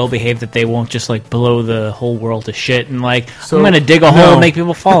that well behaved that they won't just like blow the whole world to shit and like I'm going to dig a hole and make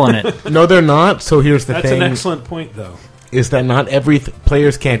people fall in it? No, they're not. So here's the thing. That's an excellent point, though. Is that not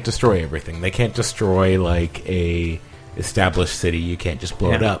players can't destroy everything. They can't destroy like a established city. You can't just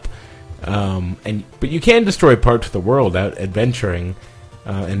blow it up. But you can destroy parts of the world out adventuring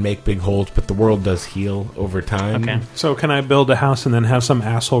and make big holes. But the world does heal over time. Okay. So can I build a house and then have some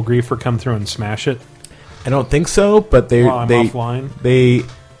asshole griefer come through and smash it? I don't think so. But they offline.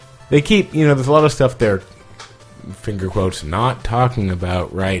 They keep there's a lot of stuff they're finger quotes not talking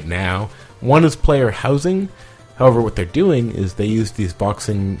about right now. One is player housing. However, what they're doing is they use these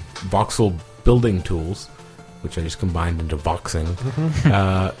voxel building tools, which I just combined into voxing,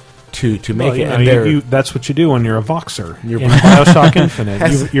 to make it. And that's what you do when you're a voxer. In Bioshock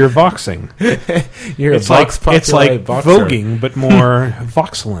Infinite, you're voxing. It's like voguing, but more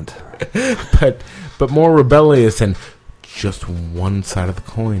voxelent. but more rebellious and just one side of the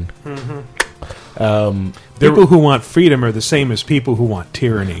coin. People who want freedom are the same as people who want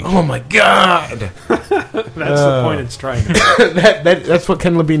tyranny. Oh my god! That's the point it's trying to make. That's what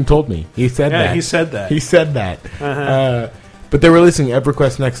Ken Levine told me. He said that. He said that. He said that. But they're releasing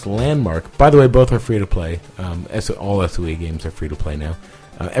EverQuest Next Landmark. By the way, both are free to play. All SOE games are free to play now.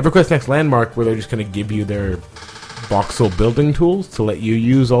 EverQuest Next Landmark, where they're just going to give you their voxel building tools to let you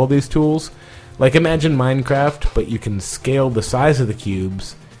use all these tools. Like imagine Minecraft, but you can scale the size of the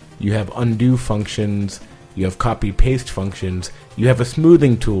cubes. You have undo functions. You have copy-paste functions. You have a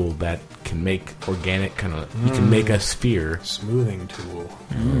smoothing tool that can make organic you can make a sphere. Smoothing tool.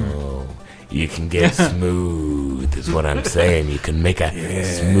 Oh, you can get smooth is what I'm saying. You can make a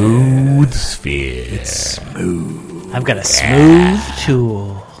smooth sphere. It's smooth. I've got a smooth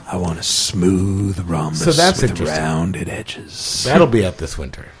tool. I want a smooth rhombus with rounded edges. That'll be up this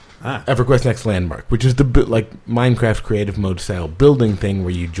winter. EverQuest Next Landmark, which is the Minecraft creative mode style building thing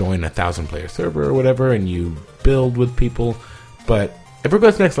where you join 1,000-player server or whatever and you build with people. But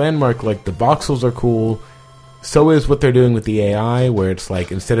EverQuest Next Landmark, like the voxels are cool. So is what they're doing with the AI, where it's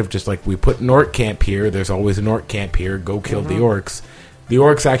like instead of just like we put an orc camp here, there's always an orc camp here. Go kill the orcs. The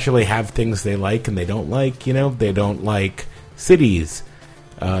orcs actually have things they like and they don't like. They don't like cities.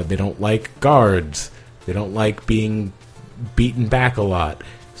 They don't like guards. They don't like being beaten back a lot.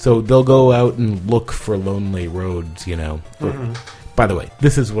 So they'll go out and look for lonely roads, By the way,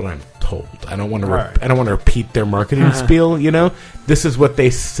 this is what I'm told. I don't want to. I don't want to repeat their marketing spiel. This is what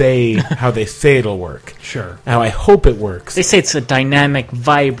they say. How they say it'll work. Sure. How I hope it works. They say it's a dynamic,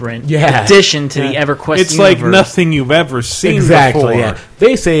 vibrant addition to the EverQuest It's universe. like nothing you've ever seen exactly, before. Yeah.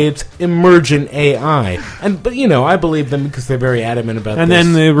 They say it's emergent AI, but I believe them because they're very adamant about and this.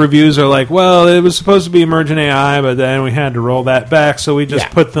 And then the reviews are like, well, it was supposed to be emergent AI, but then we had to roll that back, so we just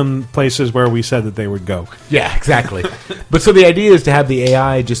put them places where we said that they would go. Yeah, exactly. But so the idea is to have the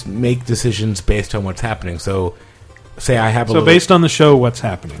AI just make decisions based on what's happening. So say I have a based on the show, what's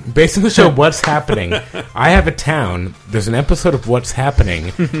happening? Based on the show, what's happening? I have a town. There's an episode of What's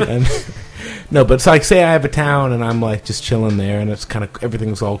Happening. And no, but it's like, say I have a town and I'm like just chilling there and it's kind of,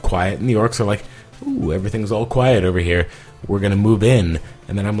 everything's all quiet. And the orcs are like, ooh, everything's all quiet over here. We're going to move in.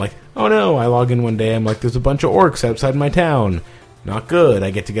 And then I'm like, oh no, I log in one day. I'm like, there's a bunch of orcs outside my town. Not good. I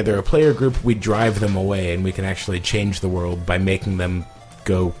get together a player group. We drive them away and we can actually change the world by making them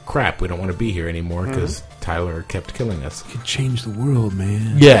go, crap, we don't want to be here anymore because Tyler kept killing us. You can change the world,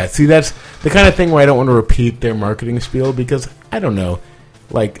 man. Yeah, see, that's the kind of thing where I don't want to repeat their marketing spiel because, I don't know,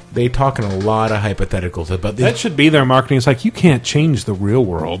 like, they talk in a lot of hypotheticals about this. That should be their marketing. It's like, you can't change the real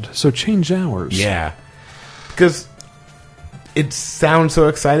world, so change ours. Yeah. Because it sounds so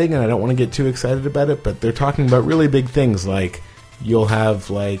exciting, and I don't want to get too excited about it, but they're talking about really big things, like, you'll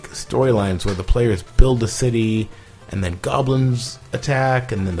have, like, storylines where the players build a city and then goblins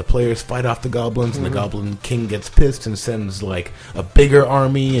attack, and then the players fight off the goblins, and the Goblin King gets pissed and sends like a bigger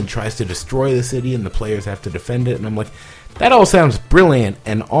army and tries to destroy the city, and the players have to defend it. And I'm like, that all sounds brilliant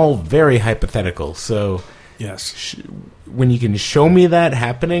and all very hypothetical. So yes, when you can show me that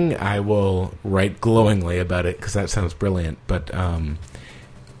happening, I will write glowingly about it because that sounds brilliant. But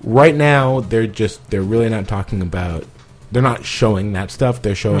right now, they're really not talking about. They're not showing that stuff.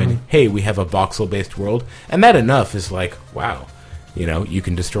 They're showing, hey, we have a voxel-based world, and that enough is like, wow, you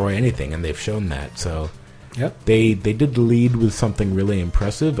can destroy anything, and they've shown that. So, they did lead with something really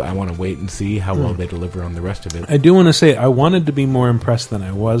impressive. I want to wait and see how well they deliver on the rest of it. I do want to say I wanted to be more impressed than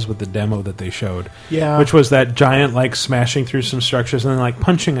I was with the demo that they showed. Yeah, which was that giant like smashing through some structures and then like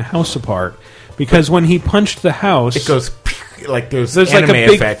punching a house apart. Because when he punched the house, it goes. Like there's like a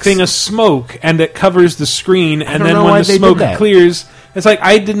big thing of smoke, and it covers the screen, and then when the smoke clears, it's like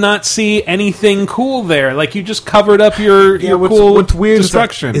I did not see anything cool there. Like you just covered up your cool what's weird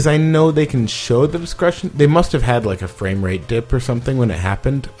destruction. Is I know they can show the destruction. They must have had like a frame rate dip or something when it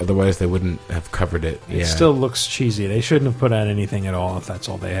happened. Otherwise, they wouldn't have covered it. It still looks cheesy. They shouldn't have put out anything at all if that's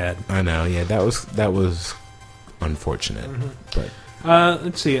all they had. I know. Yeah, that was unfortunate, but.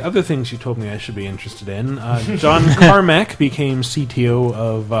 Let's see. Other things you told me I should be interested in. John Carmack became CTO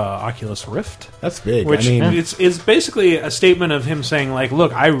of Oculus Rift. That's big. Which is basically a statement of him saying, like,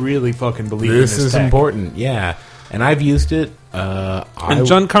 look, I really fucking believe in this is tech. important. Yeah. And I've used it. And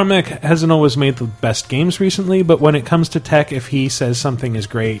John Carmack hasn't always made the best games recently, but when it comes to tech, if he says something is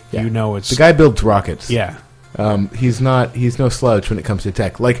great, it's... The guy builds rockets. Yeah. He's no slouch when it comes to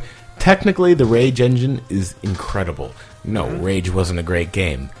tech. Like, technically, the Rage engine is incredible. No, Rage wasn't a great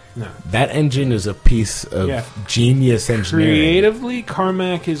game. No. That engine is a piece of genius engineering. Creatively,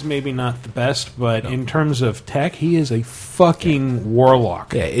 Carmack is maybe not the best, but in terms of tech, he is a fucking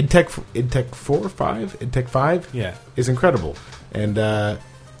warlock. Yeah, id Tech 4 or 5? id Tech 5 is incredible. And,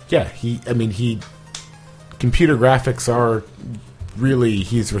 computer graphics are really,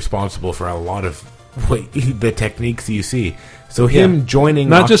 he's responsible for a lot of the techniques you see. So him joining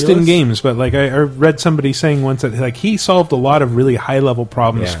not Oculus, just in games, but like I read somebody saying once that like he solved a lot of really high level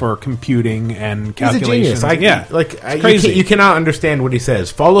problems for computing and calculations. He's a genius. Crazy. You cannot understand what he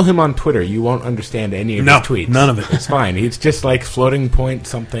says. Follow him on Twitter. You won't understand any of his tweets. None of it. It's fine. It's just like floating point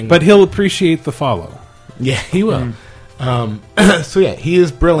something. But he'll appreciate the follow. Yeah, he will. He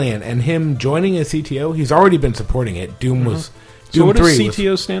is brilliant. And him joining as CTO, he's already been supporting it. Doom was. So what does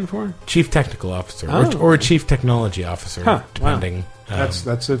CTO stand for? Chief Technical Officer, or Chief Technology Officer, depending. Wow.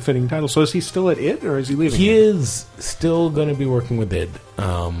 That's a fitting title. So is he still at id, or is he leaving? He is still going to be working with id,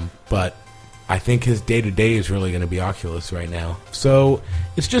 but I think his day-to-day is really going to be Oculus right now. So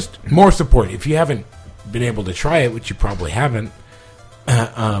it's just more support. If you haven't been able to try it, which you probably haven't,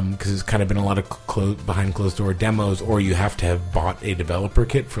 because it's kind of been a lot of behind closed-door demos, or you have to have bought a developer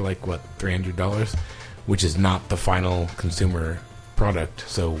kit for like, $300? Which is not the final consumer product,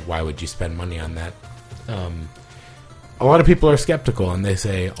 so why would you spend money on that? A lot of people are skeptical, and they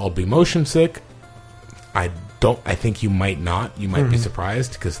say, I'll be motion sick. I think you might not. You might be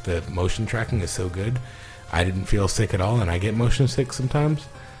surprised, because the motion tracking is so good. I didn't feel sick at all, and I get motion sick sometimes,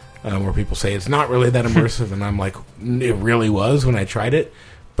 where people say it's not really that immersive, and I'm like, it really was when I tried it.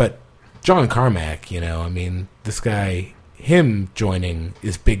 But John Carmack, this guy, him joining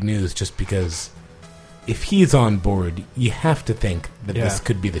is big news just because... If he's on board, you have to think that this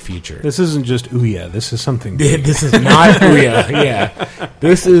could be the future. This isn't just Ouya. This is something big. This is not Ouya. Yeah,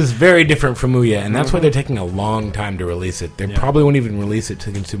 this is very different from Ouya, and that's why they're taking a long time to release it. They probably won't even release it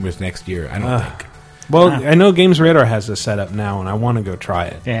to consumers next year. I don't think. Well, I know Games Radar has this set up now, and I want to go try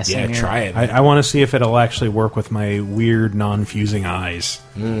it. Yeah, try it. I want to see if it'll actually work with my weird non-fusing eyes.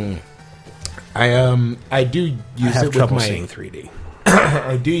 I do use it with my seeing 3D.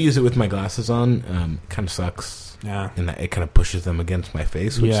 I do use it with my glasses on. Kind of sucks. Yeah. And it kind of pushes them against my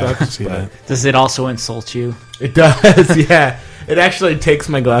face, which sucks. But does it also insult you? It does, yeah. It actually takes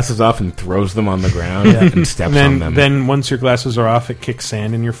my glasses off and throws them on the ground and steps on them. Then once your glasses are off, it kicks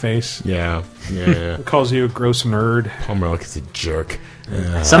sand in your face. Yeah. It calls you a gross nerd. Pomerlick is a jerk.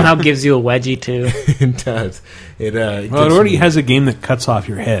 Somehow gives you a wedgie, too. It does. It already has a game that cuts off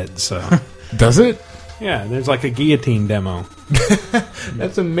your head, so... Does it? Yeah, there's like a guillotine demo.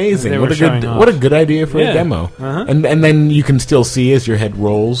 That's amazing. What a good idea for a demo. And then you can still see as your head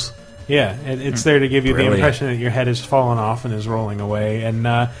rolls. Yeah, it's there to give you the impression that your head has fallen off and is rolling away. And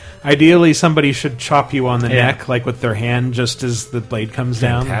ideally, somebody should chop you on the neck, like with their hand, just as the blade comes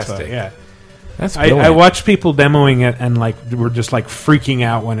down. Fantastic. So, yeah. That's I watched people demoing it and were just freaking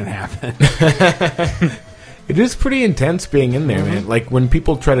out when it happened. It is pretty intense being in there, man. Like when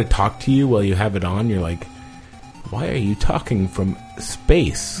people try to talk to you while you have it on, you're like, why are you talking from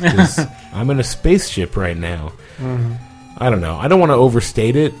space? 'Cause I'm in a spaceship right now. Mhm. I don't know. I don't want to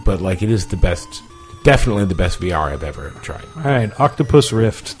overstate it, but like it is the best, definitely the best VR I've ever tried. All right, Octopus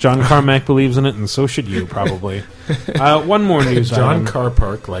Rift. John Carmack believes in it, and so should you, probably. One more news John item.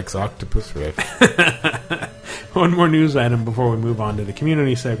 Carpark likes Octopus Rift. One more news item before we move on to the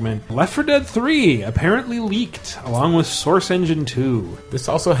community segment. Left 4 Dead 3 apparently leaked, along with Source Engine 2. This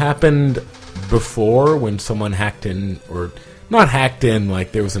also happened before when someone hacked in, or not hacked in,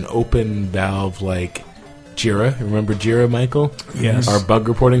 like there was an open Valve like Jira. Remember Jira, Michael? Yes. Our bug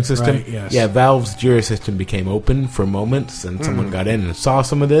reporting system? Right, yes. Yeah, Valve's Jira system became open for moments, and someone got in and saw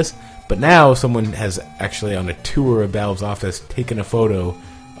some of this. But now someone has actually, on a tour of Valve's office, taken a photo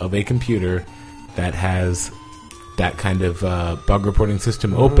of a computer that has that kind of bug reporting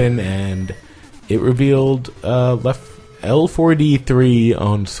system open, and it revealed L4D3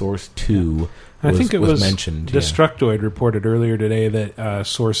 on Source 2. I think it was mentioned. Destructoid reported earlier today that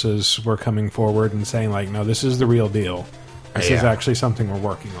sources were coming forward and saying, like, no, this is the real deal. This is actually something we're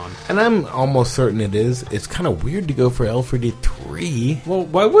working on. And I'm almost certain it is. It's kind of weird to go for L4D3. Well,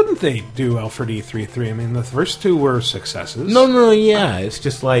 why wouldn't they do L4D3? I mean, the first two were successes. No, yeah. It's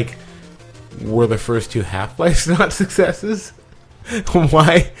just like, were the first two Half-Lives not successes?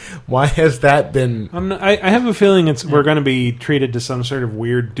 Why has that been... I have a feeling we're going to be treated to some sort of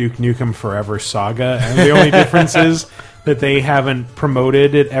weird Duke Nukem Forever saga, and the only difference is that they haven't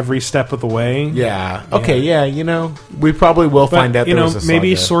promoted it every step of the way. Yeah. Okay, yeah, we probably will find out there was a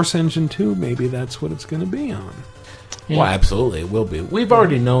maybe saga. Source Engine 2, maybe that's what it's going to be on. Well, absolutely, it will be. We've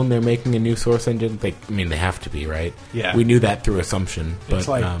already known they're making a new Source Engine. They have to be, right? Yeah. We knew that through assumption. But, It's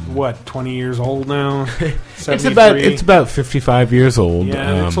like, 20 years old now? It's about 55 years old.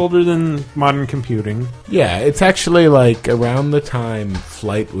 Yeah, it's older than modern computing. Yeah, it's actually like around the time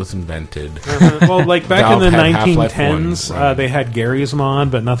Flight was invented. Well, like back Valve in the had Half-Life 1910s, 1 they had Gary's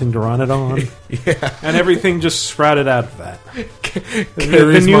Mod, but nothing to run it on. Yeah. And everything just sprouted out of that. the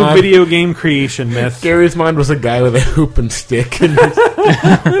Gary's new Mod- video game creation myth. Gary's Mod was a guy with a hoop and stick. And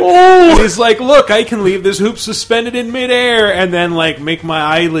And he's like, look, I can leave this hoop suspended in midair and then, like, make my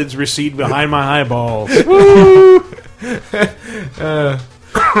eyelids recede behind my eyeballs. It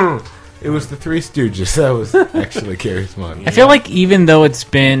was the Three Stooges. That was actually Gary's Mod. I feel like even though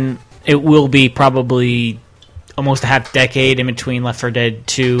it will be probably almost a half decade in between Left 4 Dead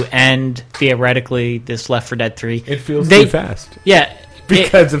 2 and theoretically this Left 4 Dead 3. It feels too fast. Yeah.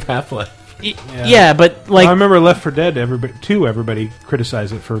 Because of Half-Life. Yeah, but like I remember Left 4 Dead, everybody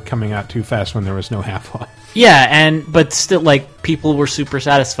criticized it for coming out too fast when there was no Half-Life. Yeah, but still, like, people were super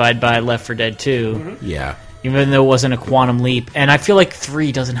satisfied by Left 4 Dead 2. Yeah. Even though it wasn't a quantum leap. And I feel like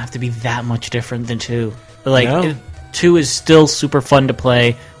 3 doesn't have to be that much different than 2. Like, 2 is still super fun to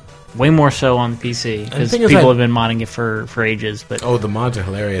play, way more so on the PC, because people have been modding it for ages. But the mods are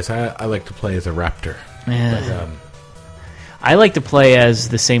hilarious. I like to play as a raptor. Yeah. But, I like to play as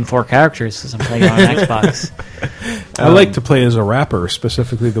the same 4 characters because I'm playing on an Xbox. I like to play as a rapper,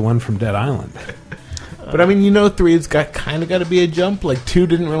 specifically the one from Dead Island. But I mean, 3's got to be a jump. Like 2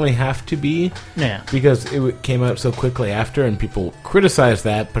 didn't really have to be, because it came out so quickly after, and people criticized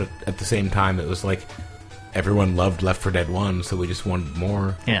that. But at the same time, it was like everyone loved Left 4 Dead 1, so we just wanted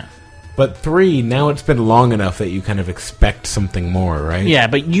more. Yeah. But 3, now it's been long enough that you kind of expect something more, right? Yeah,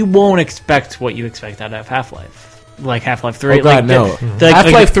 but you won't expect what you expect out of Half-Life. Like Half-Life 3. Oh, God, like, no.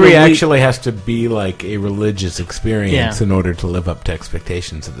 Half-Life 3 actually has to be like a religious experience in order to live up to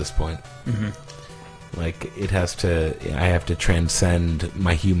expectations at this point. Mm-hmm. Like, I have to transcend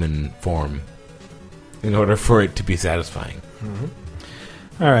my human form in order for it to be satisfying.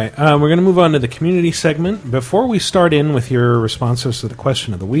 Mm-hmm. All right, we're going to move on to the community segment. Before we start in with your responses to the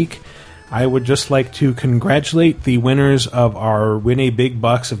question of the week, I would just like to congratulate the winners of our Win a Big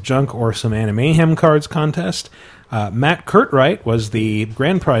Box of Junk or Some Animayhem cards contest. Matt Curtright was the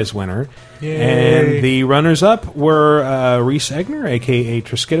grand prize winner. Yay. And the runners-up were Reese Egner, a.k.a.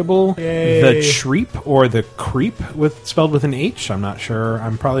 Triskidable, the Shreep, or the Creep, spelled with an H. I'm not sure.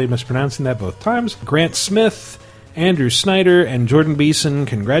 I'm probably mispronouncing that both times. Grant Smith, Andrew Snyder, and Jordan Beeson.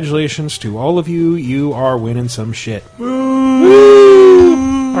 Congratulations to all of you. You are winning some shit.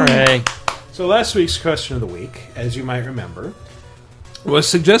 Woo! Hooray. So last week's question of the week, as you might remember, was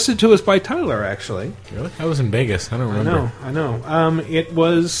suggested to us by Tyler, actually. Really? I was in Vegas. I don't remember. I know. It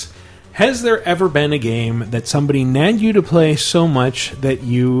was, has there ever been a game that somebody nagged you to play so much that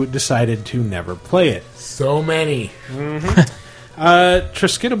you decided to never play it? So many. Mm-hmm.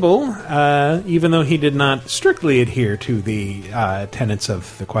 Triskidable, even though he did not strictly adhere to the tenets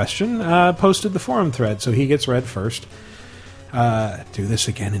of the question, posted the forum thread, so he gets read first. Do this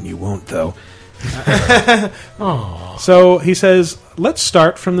again and you won't, though. So he says, let's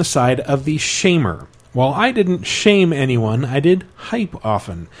start from the side of the shamer. While I didn't shame anyone, I did hype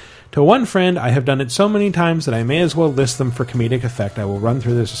often. To one friend, I have done it so many times that I may as well list them for comedic effect. I will run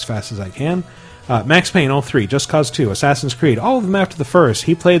through this as fast as I can. Max Payne, all 3, Just Cause 2, Assassin's Creed, all of them after the first.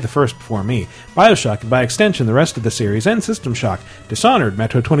 He played the first before me. Bioshock, and by extension, the rest of the series, and System Shock. Dishonored,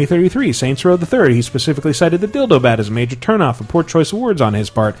 Metro 2033, Saints Row the Third. He specifically cited the dildo bat as a major turnoff, a poor choice of words on his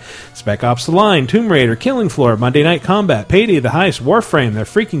part. Spec Ops The Line, Tomb Raider, Killing Floor, Monday Night Combat, Payday, The Heist, Warframe, they're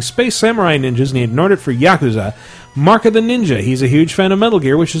freaking space samurai ninjas, and he ignored it for Yakuza. Mark of the Ninja, he's a huge fan of Metal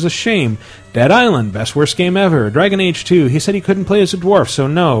Gear, which is a shame. Dead Island, best worst game ever. Dragon Age 2, he said he couldn't play as a dwarf, so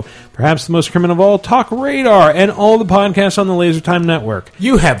no. Perhaps the most criminal of all, Talk Radar, and all the podcasts on the Laser Time Network.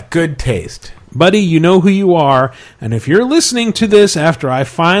 You have good taste. Buddy, you know who you are, and if you're listening to this after I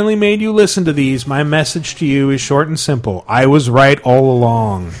finally made you listen to these, my message to you is short and simple. I was right all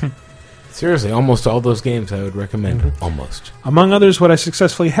along. Seriously, almost all those games I would recommend. Almost. Among others, what I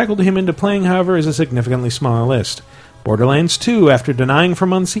successfully heckled him into playing, however, is a significantly smaller list. Borderlands 2, after denying for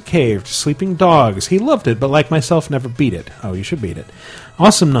months he caved. Sleeping Dogs, he loved it, but like myself, never beat it. Oh, you should beat it.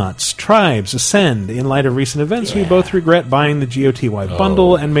 Awesome Nuts, Tribes, Ascend. In light of recent events, we both regret buying the GOTY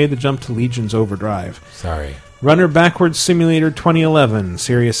bundle and made the jump to Legion's Overdrive. Sorry. Runner Backwards Simulator 2011,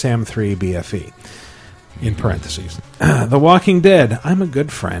 Serious Sam 3 BFE. In parentheses. The Walking Dead, I'm a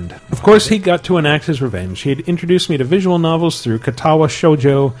good friend. Of course, he got to enact his revenge. He had introduced me to visual novels through Katawa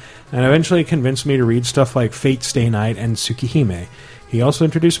Shoujo, and eventually convinced me to read stuff like Fate Stay Night and Tsukihime. He also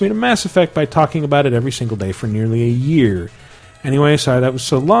introduced me to Mass Effect by talking about it every single day for nearly a year. Anyway, sorry that was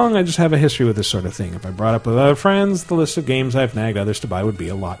so long, I just have a history with this sort of thing. If I brought up with other friends, the list of games I've nagged others to buy would be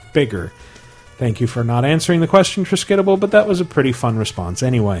a lot bigger. Thank you for not answering the question, Triskidable, but that was a pretty fun response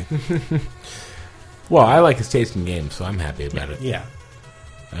anyway. Well, I like his taste in games, so I'm happy about it. Yeah.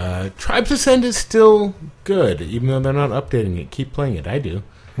 Tribes Ascend is still good, even though they're not updating it. Keep playing it. I do.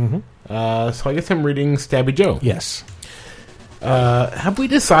 Mm-hmm. So I guess I'm reading Stabby Joe. Yes. Have we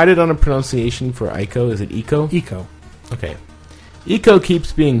decided on a pronunciation for Ico? Is it Eco? Eco. Okay. Eco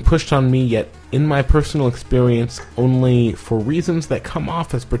keeps being pushed on me, yet in my personal experience, only for reasons that come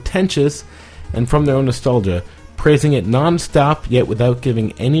off as pretentious and from their own nostalgia, praising it non-stop, yet without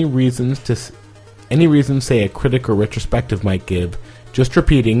giving any reasons, say, a critic or retrospective might give, just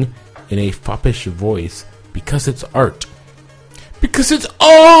repeating, in a foppish voice, because it's art. Because it's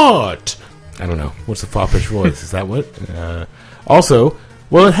art! I don't know. What's a foppish voice? Is that what? Also,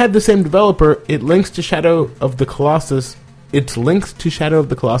 while it had the same developer, its links to Shadow of the Colossus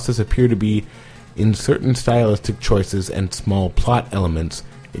appear to be in certain stylistic choices and small plot elements,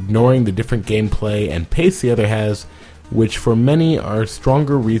 ignoring the different gameplay and pace the other has, which for many are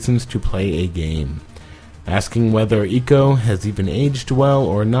stronger reasons to play a game. Asking whether Eco has even aged well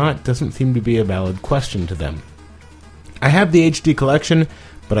or not doesn't seem to be a valid question to them. I have the HD collection,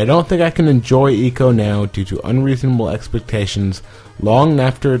 but I don't think I can enjoy Eco now due to unreasonable expectations long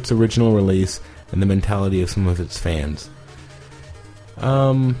after its original release and the mentality of some of its fans.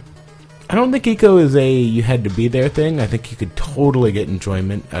 I don't think Eco is a you had to be there thing. I think you could totally get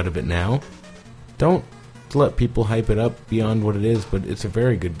enjoyment out of it now. Don't let people hype it up beyond what it is, but it's a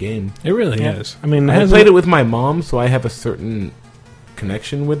very good game. It really is. I mean, I played it with my mom, so I have a certain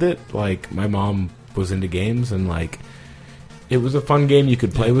connection with it. Like, my mom was into games, and like, it was a fun game you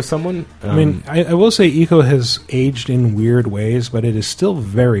could play with someone. I mean, I will say Eco has aged in weird ways, but it is still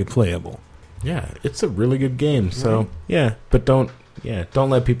very playable. Yeah, it's a really good game. So yeah, but don't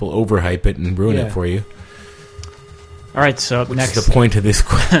let people overhype it and ruin it for you. All right, so Which next is the point of this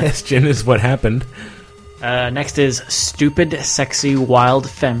question is what happened. Next is Stupid Sexy Wild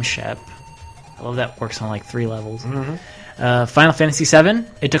Femshep. I love that works on like 3 levels. Mm-hmm. Final Fantasy VII.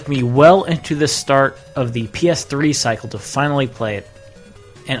 It took me well into the start of the PS3 cycle to finally play it.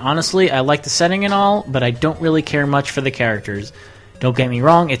 And honestly, I like the setting and all, but I don't really care much for the characters. Don't get me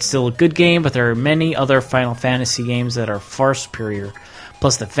wrong, it's still a good game, but there are many other Final Fantasy games that are far superior.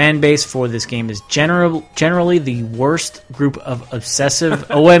 Plus, the fan base for this game is generally the worst group of obsessive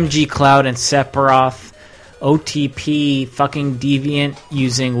OMG Cloud and Sephiroth OTP fucking deviant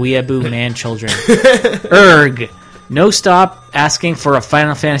using weeaboo man children. Erg. No stop asking for a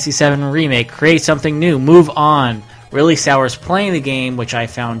Final Fantasy VII remake. Create something new. Move on. Really sours playing the game, which I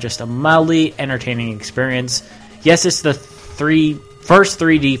found just a mildly entertaining experience. Yes, it's the first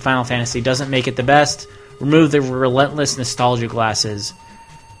 3D Final Fantasy. Doesn't make it the best. Remove the relentless nostalgia glasses.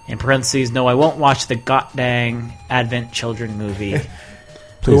 In parentheses, no, I won't watch the goddamn Advent Children movie.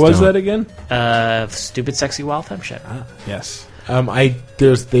 Who was that again? Stupid Sexy Wild Femshep. Yes.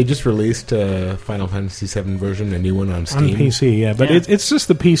 They just released a Final Fantasy VII version, a new one on Steam. On PC, yeah. But it's just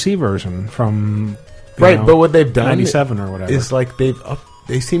the PC version from... Right, but what they've done 97 or whatever. is like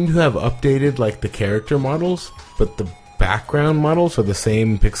they seem to have updated like the character models, but the background models are the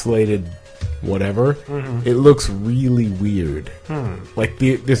same pixelated whatever. Mhm. It looks really weird. Like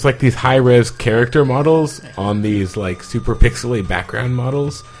there's like these high res character models on these like super pixely background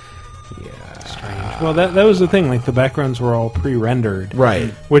models. Well, that was the thing. Like the backgrounds were all pre-rendered,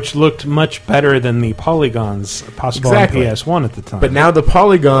 Right. Which looked much better than the polygons possible Exactly. on PS1 at the time. But now the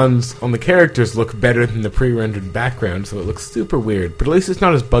polygons on the characters look better than the pre-rendered background, so it looks super weird. But at least it's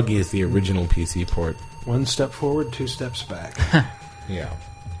not as buggy as the original PC port. One step forward, two steps back. Yeah.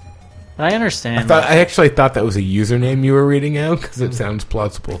 I understand. I actually thought that was a username you were reading out because it sounds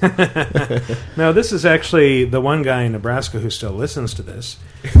plausible. No, this is actually the one guy in Nebraska who still listens to this.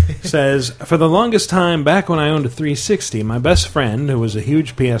 Says, for the longest time back when I owned a 360, my best friend, who was a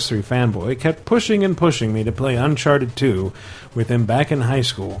huge PS3 fanboy, kept pushing and pushing me to play Uncharted 2 with him back in high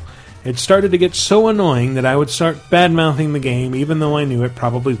school. It started to get so annoying that I would start bad-mouthing the game even though I knew it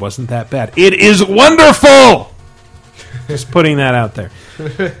probably wasn't that bad. It is wonderful! Just putting that out there.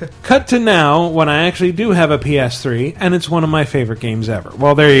 Cut to now, when I actually do have a PS3, and it's one of my favorite games ever.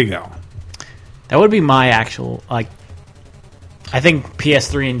 Well, there you go. That would be my actual, like... I think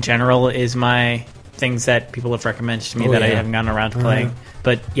PS3 in general is my things that people have recommended to me I haven't gotten around to playing.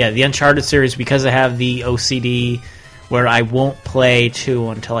 But yeah, the Uncharted series, because I have the OCD where I won't play 2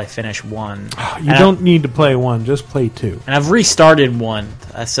 until I finish 1. You don't need to play 1, just play 2. And I've restarted 1,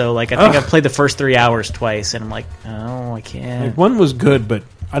 so like I think I've played the first 3 hours twice, and I'm like, oh, I can't. Like, 1 was good, but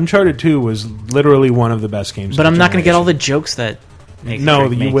Uncharted 2 was literally one of the best games. But I'm not going to get all the jokes that Nathan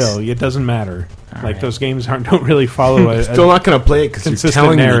Drake you makes. will. It doesn't matter. Those games don't really follow a Still not going to play it because you're consistent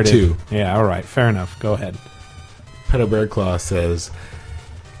telling narrative. me to. Yeah, all right, fair enough. Go ahead. Pedo Bear Claw says,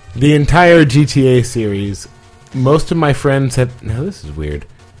 the entire GTA series, most of my friends have... Now, this is weird.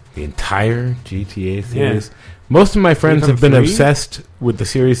 The entire GTA series? Yeah. Most of my friends Even have been 3? obsessed with the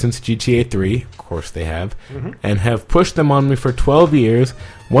series since GTA 3. Of course they have. Mhm. And have pushed them on me for 12 years,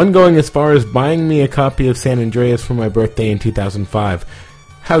 one going as far as buying me a copy of San Andreas for my birthday in 2005.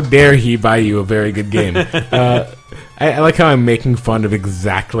 How dare he buy you a very good game? I like how I'm making fun of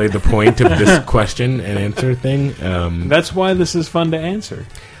exactly the point of this question and answer thing. That's why this is fun to answer.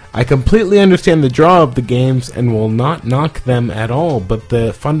 I completely understand the draw of the games and will not knock them at all, but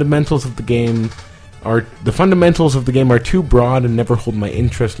the fundamentals of the game are too broad and never hold my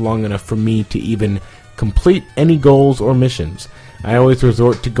interest long enough for me to even complete any goals or missions. I always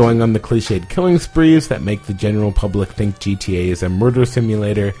resort to going on the cliched killing sprees that make the general public think GTA is a murder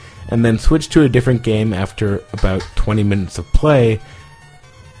simulator, and then switch to a different game after about 20 minutes of play.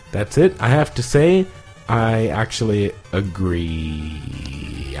 That's it. I have to say, I actually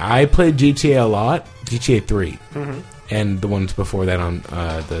agree. I played GTA a lot, GTA 3, and the ones before that on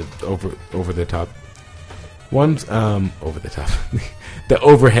the over-the-top ones, over-the-top, the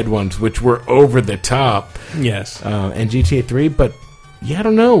overhead ones, which were over the top. Yes. And GTA 3, but yeah, I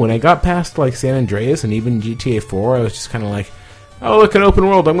don't know. When I got past like San Andreas and even GTA 4, I was just kind of like, oh, look, an open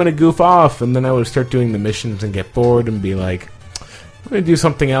world, I'm going to goof off. And then I would start doing the missions and get bored and be like, I'm going to do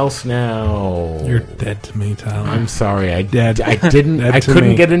something else now. You're dead to me, Tyler. I'm sorry. I Dead. didn't. I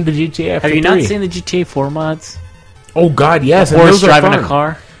couldn't get into GTA after Have you 3. not seen the GTA 4 mods? Oh, God, yes. The and horse those are driving fun. a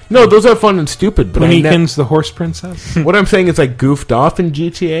car? No, those are fun and stupid. But Meekins, the horse princess? What I'm saying is I goofed off in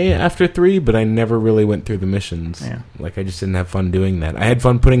GTA after 3, but I never really went through the missions. Yeah. Like, I just didn't have fun doing that. I had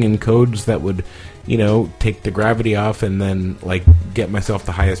fun putting in codes that would, take the gravity off and then, like, get myself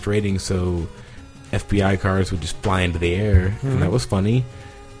the highest rating so FBI cars would just fly into the air. And that was funny.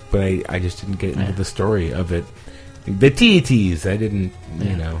 But I just didn't get into the story of it. The TETs, I didn't,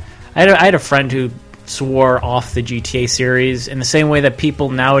 I had a friend who swore off the GTA series in the same way that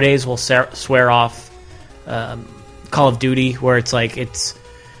people nowadays will swear off Call of Duty, where it's like it's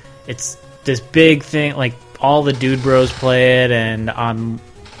this big thing, like all the dude bros play it, and I'm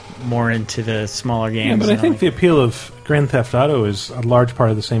more into the smaller games. Yeah, but I think the appeal of Grand Theft Auto is a large part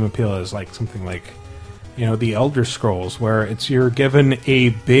of the same appeal as like something like the Elder Scrolls, where you're given a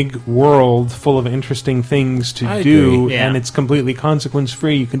big world full of interesting things to do, and it's completely consequence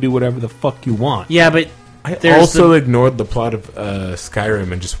free. You can do whatever the fuck you want. Yeah, but I also ignored the plot of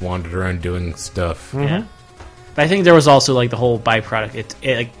Skyrim and just wandered around doing stuff. Yeah, but I think there was also like the whole byproduct.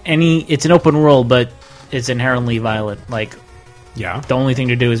 It's an open world, but it's inherently violent. Like, yeah, the only thing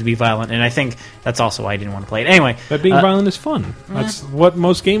to do is be violent, and I think that's also why I didn't want to play it. Anyway, but being violent is fun. That's what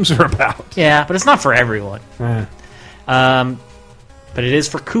most games are about. Yeah, but it's not for everyone. But it is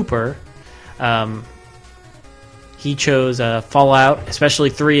for Cooper. he chose Fallout,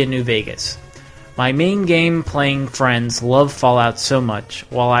 especially 3 in New Vegas. My main game playing friends love Fallout so much.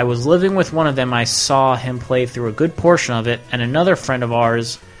 While I was living with one of them, I saw him play through a good portion of it, and another friend of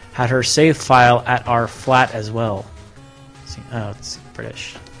ours had her save file at our flat as well. Oh, it's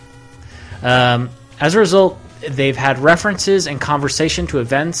British. As a result, they've had references and conversation to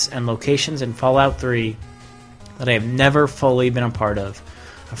events and locations in Fallout 3 that I have never fully been a part of.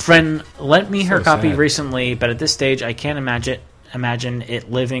 A friend lent me her copy recently, but at this stage, I can't imagine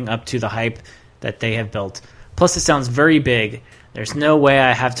it living up to the hype that they have built. Plus, it sounds very big. There's no way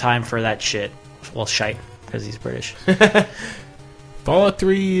I have time for that shit. Well, shite, because he's British. Fallout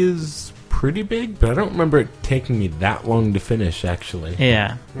 3 is pretty big, but I don't remember it taking me that long to finish, actually.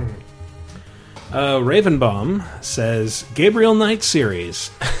 Yeah. Ravenbaum says, Gabriel Knight series.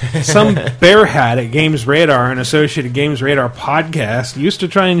 Some bear hat at Games Radar and Associated Games Radar podcast used to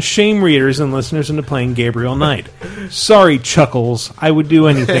try and shame readers and listeners into playing Gabriel Knight. Sorry, Chuckles. I would do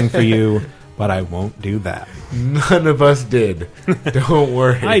anything for you, but I won't do that. None of us did. Don't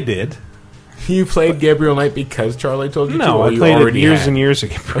worry. I did. You played Gabriel Knight because Charlie told you to? No, I played it years and years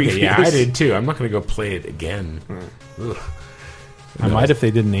ago. Okay, yeah, I did too. I'm not going to go play it again. Ugh. I might if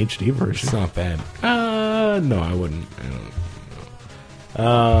they did an HD version. It's not bad. No, I wouldn't. I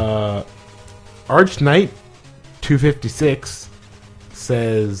don't. Arch Knight 256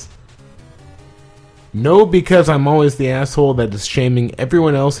 says, no, because I'm always the asshole that is shaming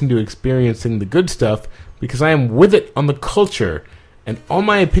everyone else into experiencing the good stuff because I am with it on the culture and all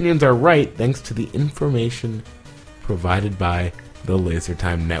my opinions are right thanks to the information provided by the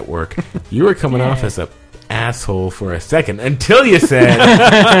LaserTime Network. You were coming off as a asshole for a second until you said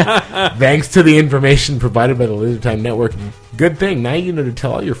thanks to the information provided by the LaserTime Network. Good thing now you know to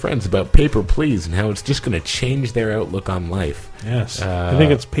tell all your friends about Paper Please and how it's just going to change their outlook on life. Yes, I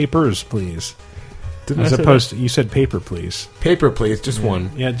think it's Papers Please. As opposed to, you said Paper Please. Paper Please, just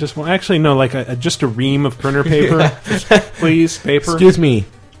one. Yeah, just one. Actually, no, like just a ream of printer paper. Please, paper. Excuse me,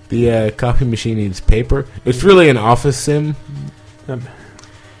 the coffee machine needs paper. It's really an office sim.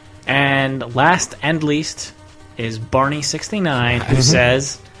 And last and least is Barney69, who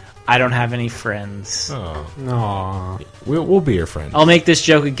says, I don't have any friends. Oh. Aww. We'll be your friends. I'll make this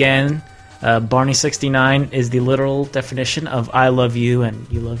joke again. Barney69 is the literal definition of I love you and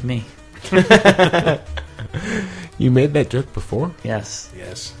you love me. You made that joke before? Yes.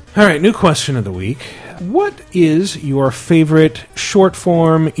 Yes. All right, new question of the week. What is your favorite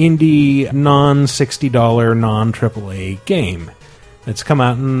short-form, indie, non-$60, non-AAA game that's come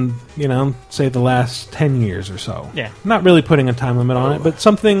out in, say the last 10 years or so? Yeah. Not really putting a time limit on it, but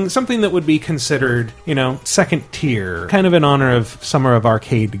something that would be considered, second tier, kind of in honor of Summer of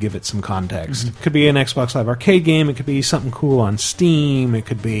Arcade to give it some context. It could be an Xbox Live Arcade game, it could be something cool on Steam, it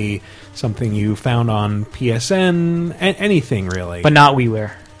could be something you found on PSN, anything really. But not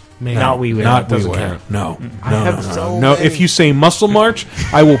WiiWare. Not WiiWare. Not WiiWare. No. If you say Muscle March,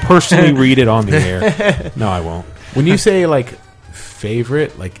 I will personally read it on the air. No, I won't. When you say,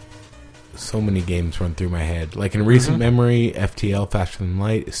 favorite, so many games run through my head. In recent memory, FTL, Faster Than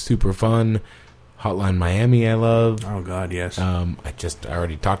Light, is super fun. Hotline Miami, I love. Oh, God, yes. I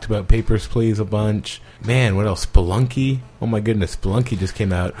already talked about Papers, Please a bunch. Man, what else? Spelunky. Oh, my goodness. Spelunky just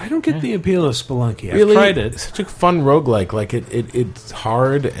came out. I don't get the appeal of Spelunky. Really? I've tried it. It's such a fun roguelike. It's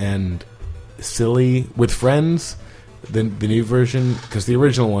hard and silly with friends. The new version, because the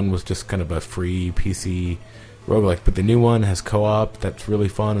original one was just kind of a free PC roguelike, but the new one has co-op that's really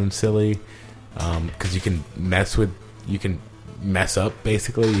fun and silly because you can mess up,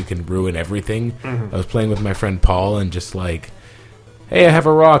 basically. You can ruin everything. I was playing with my friend Paul and just hey, I have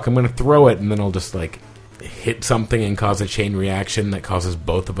a rock, I'm going to throw it, and then I'll just hit something and cause a chain reaction that causes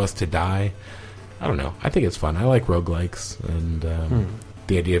both of us to die. I don't know. I think it's fun. I like roguelikes, and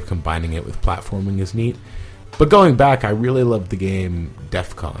the idea of combining it with platforming is neat. But going back, I really love the game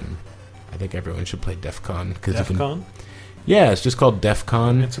Def Con. I think everyone should play Def Con. Def Con? Yeah, it's just called Def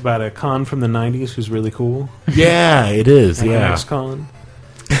Con. It's about a con from the 90s who's really cool. Yeah, it is. Yeah. Con.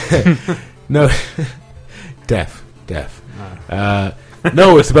 No. Def.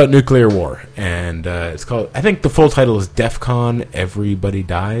 No, it's about nuclear war. And it's called, I think the full title is Def Con Everybody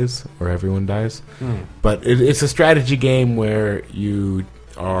Dies, or Everyone Dies. But it's a strategy game where you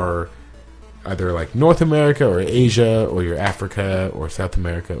are either North America or Asia, or you're Africa or South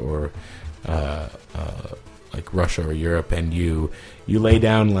America, or Russia or Europe, and you lay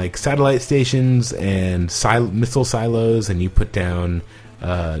down satellite stations and missile silos, and you put down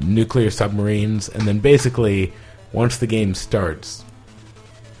nuclear submarines, and then basically once the game starts,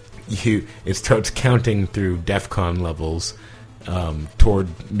 it starts counting through DEF CON levels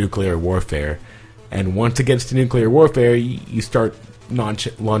toward nuclear warfare. And once it gets to nuclear warfare, you start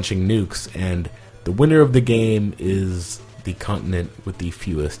launching nukes, and the winner of the game is the continent with the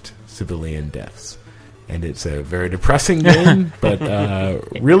fewest civilian deaths. And it's a very depressing game, but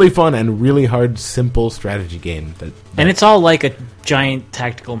really fun and really hard, simple strategy game. And it's all like a giant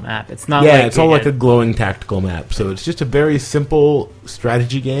tactical map. It's not. Yeah, it's all like a glowing tactical map. So it's just a very simple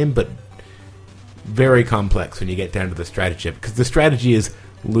strategy game, but very complex when you get down to the strategy. Because the strategy is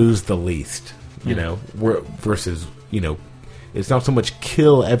lose the least, you know, versus, you know, it's not so much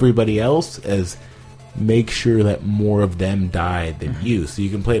kill everybody else as make sure that more of them die than you. So you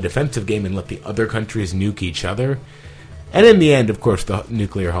can play a defensive game and let the other countries nuke each other. And in the end, of course, the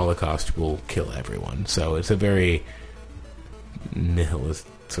nuclear holocaust will kill everyone. So it's a very nihilist,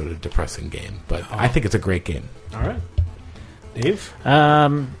 sort of depressing game. But I think it's a great game. All right. Dave?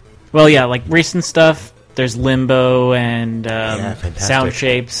 Well, yeah, like recent stuff, there's Limbo and Sound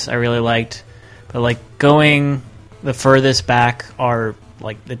Shapes I really liked. But like going the furthest back are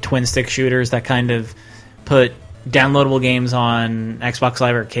like the twin stick shooters that kind of put downloadable games on Xbox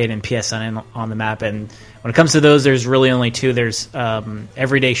Live Arcade and PSN on the map. And when it comes to those, there's really only two. There's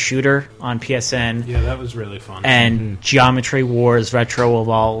Everyday Shooter on PSN. Yeah, that was really fun. And Geometry Wars Retro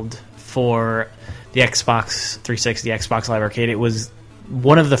Evolved for the Xbox 360, Xbox Live Arcade. It was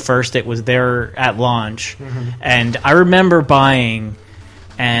one of the first. It was there at launch. And I remember buying...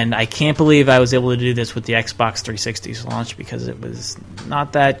 And I can't believe I was able to do this with the Xbox 360's launch because it was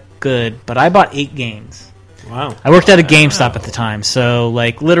not that good. But I bought 8 games. Wow. I worked at a GameStop at the time. So,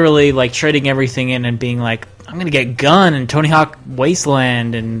 like, literally, like, trading everything in and being like, I'm going to get Gun and Tony Hawk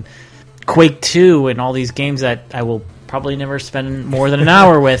Wasteland and Quake 2 and all these games that I will probably never spend more than an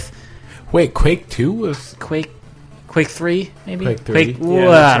hour with. Wait, Quake 2 was... Quake 3, maybe? Quake 3.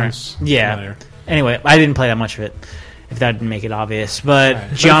 Yeah. Anyway, I didn't play that much of it. If that didn't make it obvious, but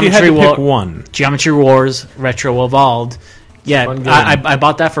right. Geometry Wars Retro Evolved. Yeah, I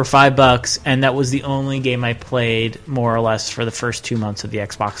bought that for $5, and that was the only game I played more or less for the first 2 months of the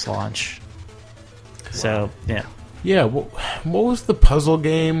Xbox launch. So yeah. What was the puzzle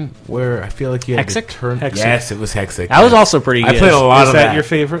game where I feel like you had Hexic? to turn? Hexic. Yes, it was Hexic. That was also pretty good. I played a lot of that. Is that your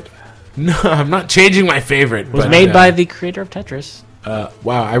favorite? No, I'm not changing my favorite. It was made by the creator of Tetris.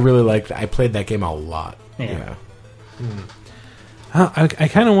 Wow, I really liked it. I played that game a lot. Yeah. I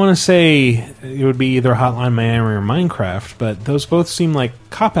kind of want to say it would be either Hotline Miami or Minecraft, but those both seem like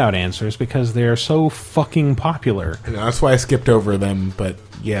cop-out answers because they're so fucking popular. I know, that's why I skipped over them, but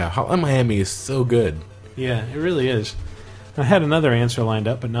yeah, Hotline Miami is so good. Yeah, it really is. I had another answer lined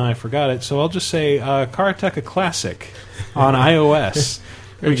up, but now I forgot it, so I'll just say Karateka Classic on iOS,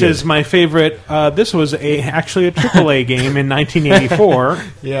 which is my favorite. This was actually a AAA game in 1984.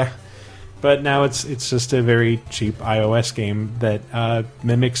 Yeah. But now it's just a very cheap iOS game that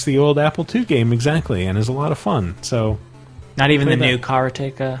mimics the old Apple II game exactly and is a lot of fun. So, not even the new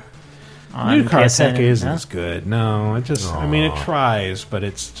Karateka on New Karateka PSN, isn't no? as good. No, it just I mean it tries, but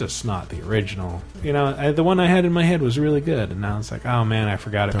it's just not the original. You know, the one I had in my head was really good, and now it's like, oh man, I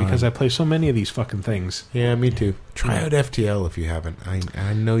forgot it because I play so many of these fucking things. Yeah, me too. Try out FTL if you haven't.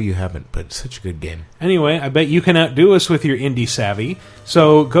 I know you haven't, but it's such a good game. Anyway, I bet you can outdo us with your indie savvy.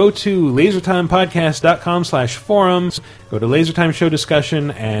 So go to lasertimepodcast.com/forums, go to Lasertime Show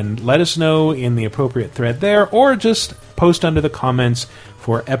Discussion, and let us know in the appropriate thread there, or just post under the comments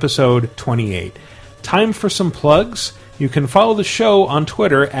for episode 28. Time for some plugs. You can follow the show on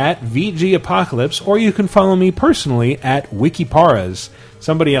Twitter at VGApocalypse, or you can follow me personally at Wikiparas.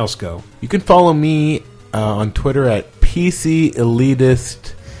 Somebody else go. You can follow me on Twitter at PC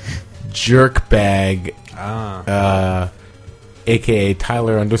Elitist Jerkbag, a.k.a.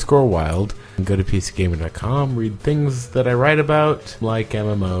 Tyler_Wild. Go to PCGamer.com, read things that I write about, like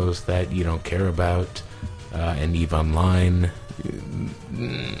MMOs that you don't care about, and EVE Online.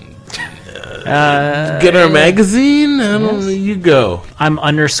 Get our magazine? I don't know. You go. I'm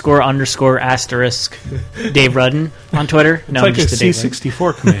 __* Dave Rudden on Twitter. It's like a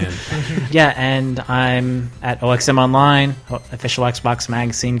C64 command. Yeah, and I'm at OXM Online, official Xbox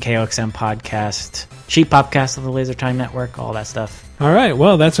magazine, KOXM podcast, Cheap Popcast of the Laser Time Network, all that stuff. All right,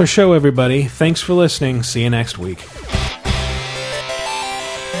 well, that's our show, everybody. Thanks for listening. See you next week.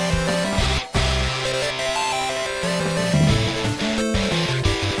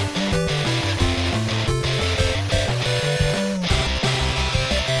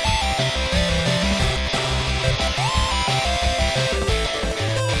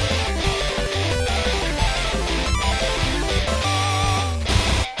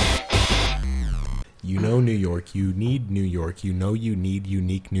 New York. You need New York. You know you need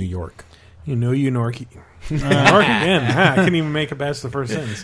unique New York. You know you Nork. Nork again. I couldn't even make it past the first sentence.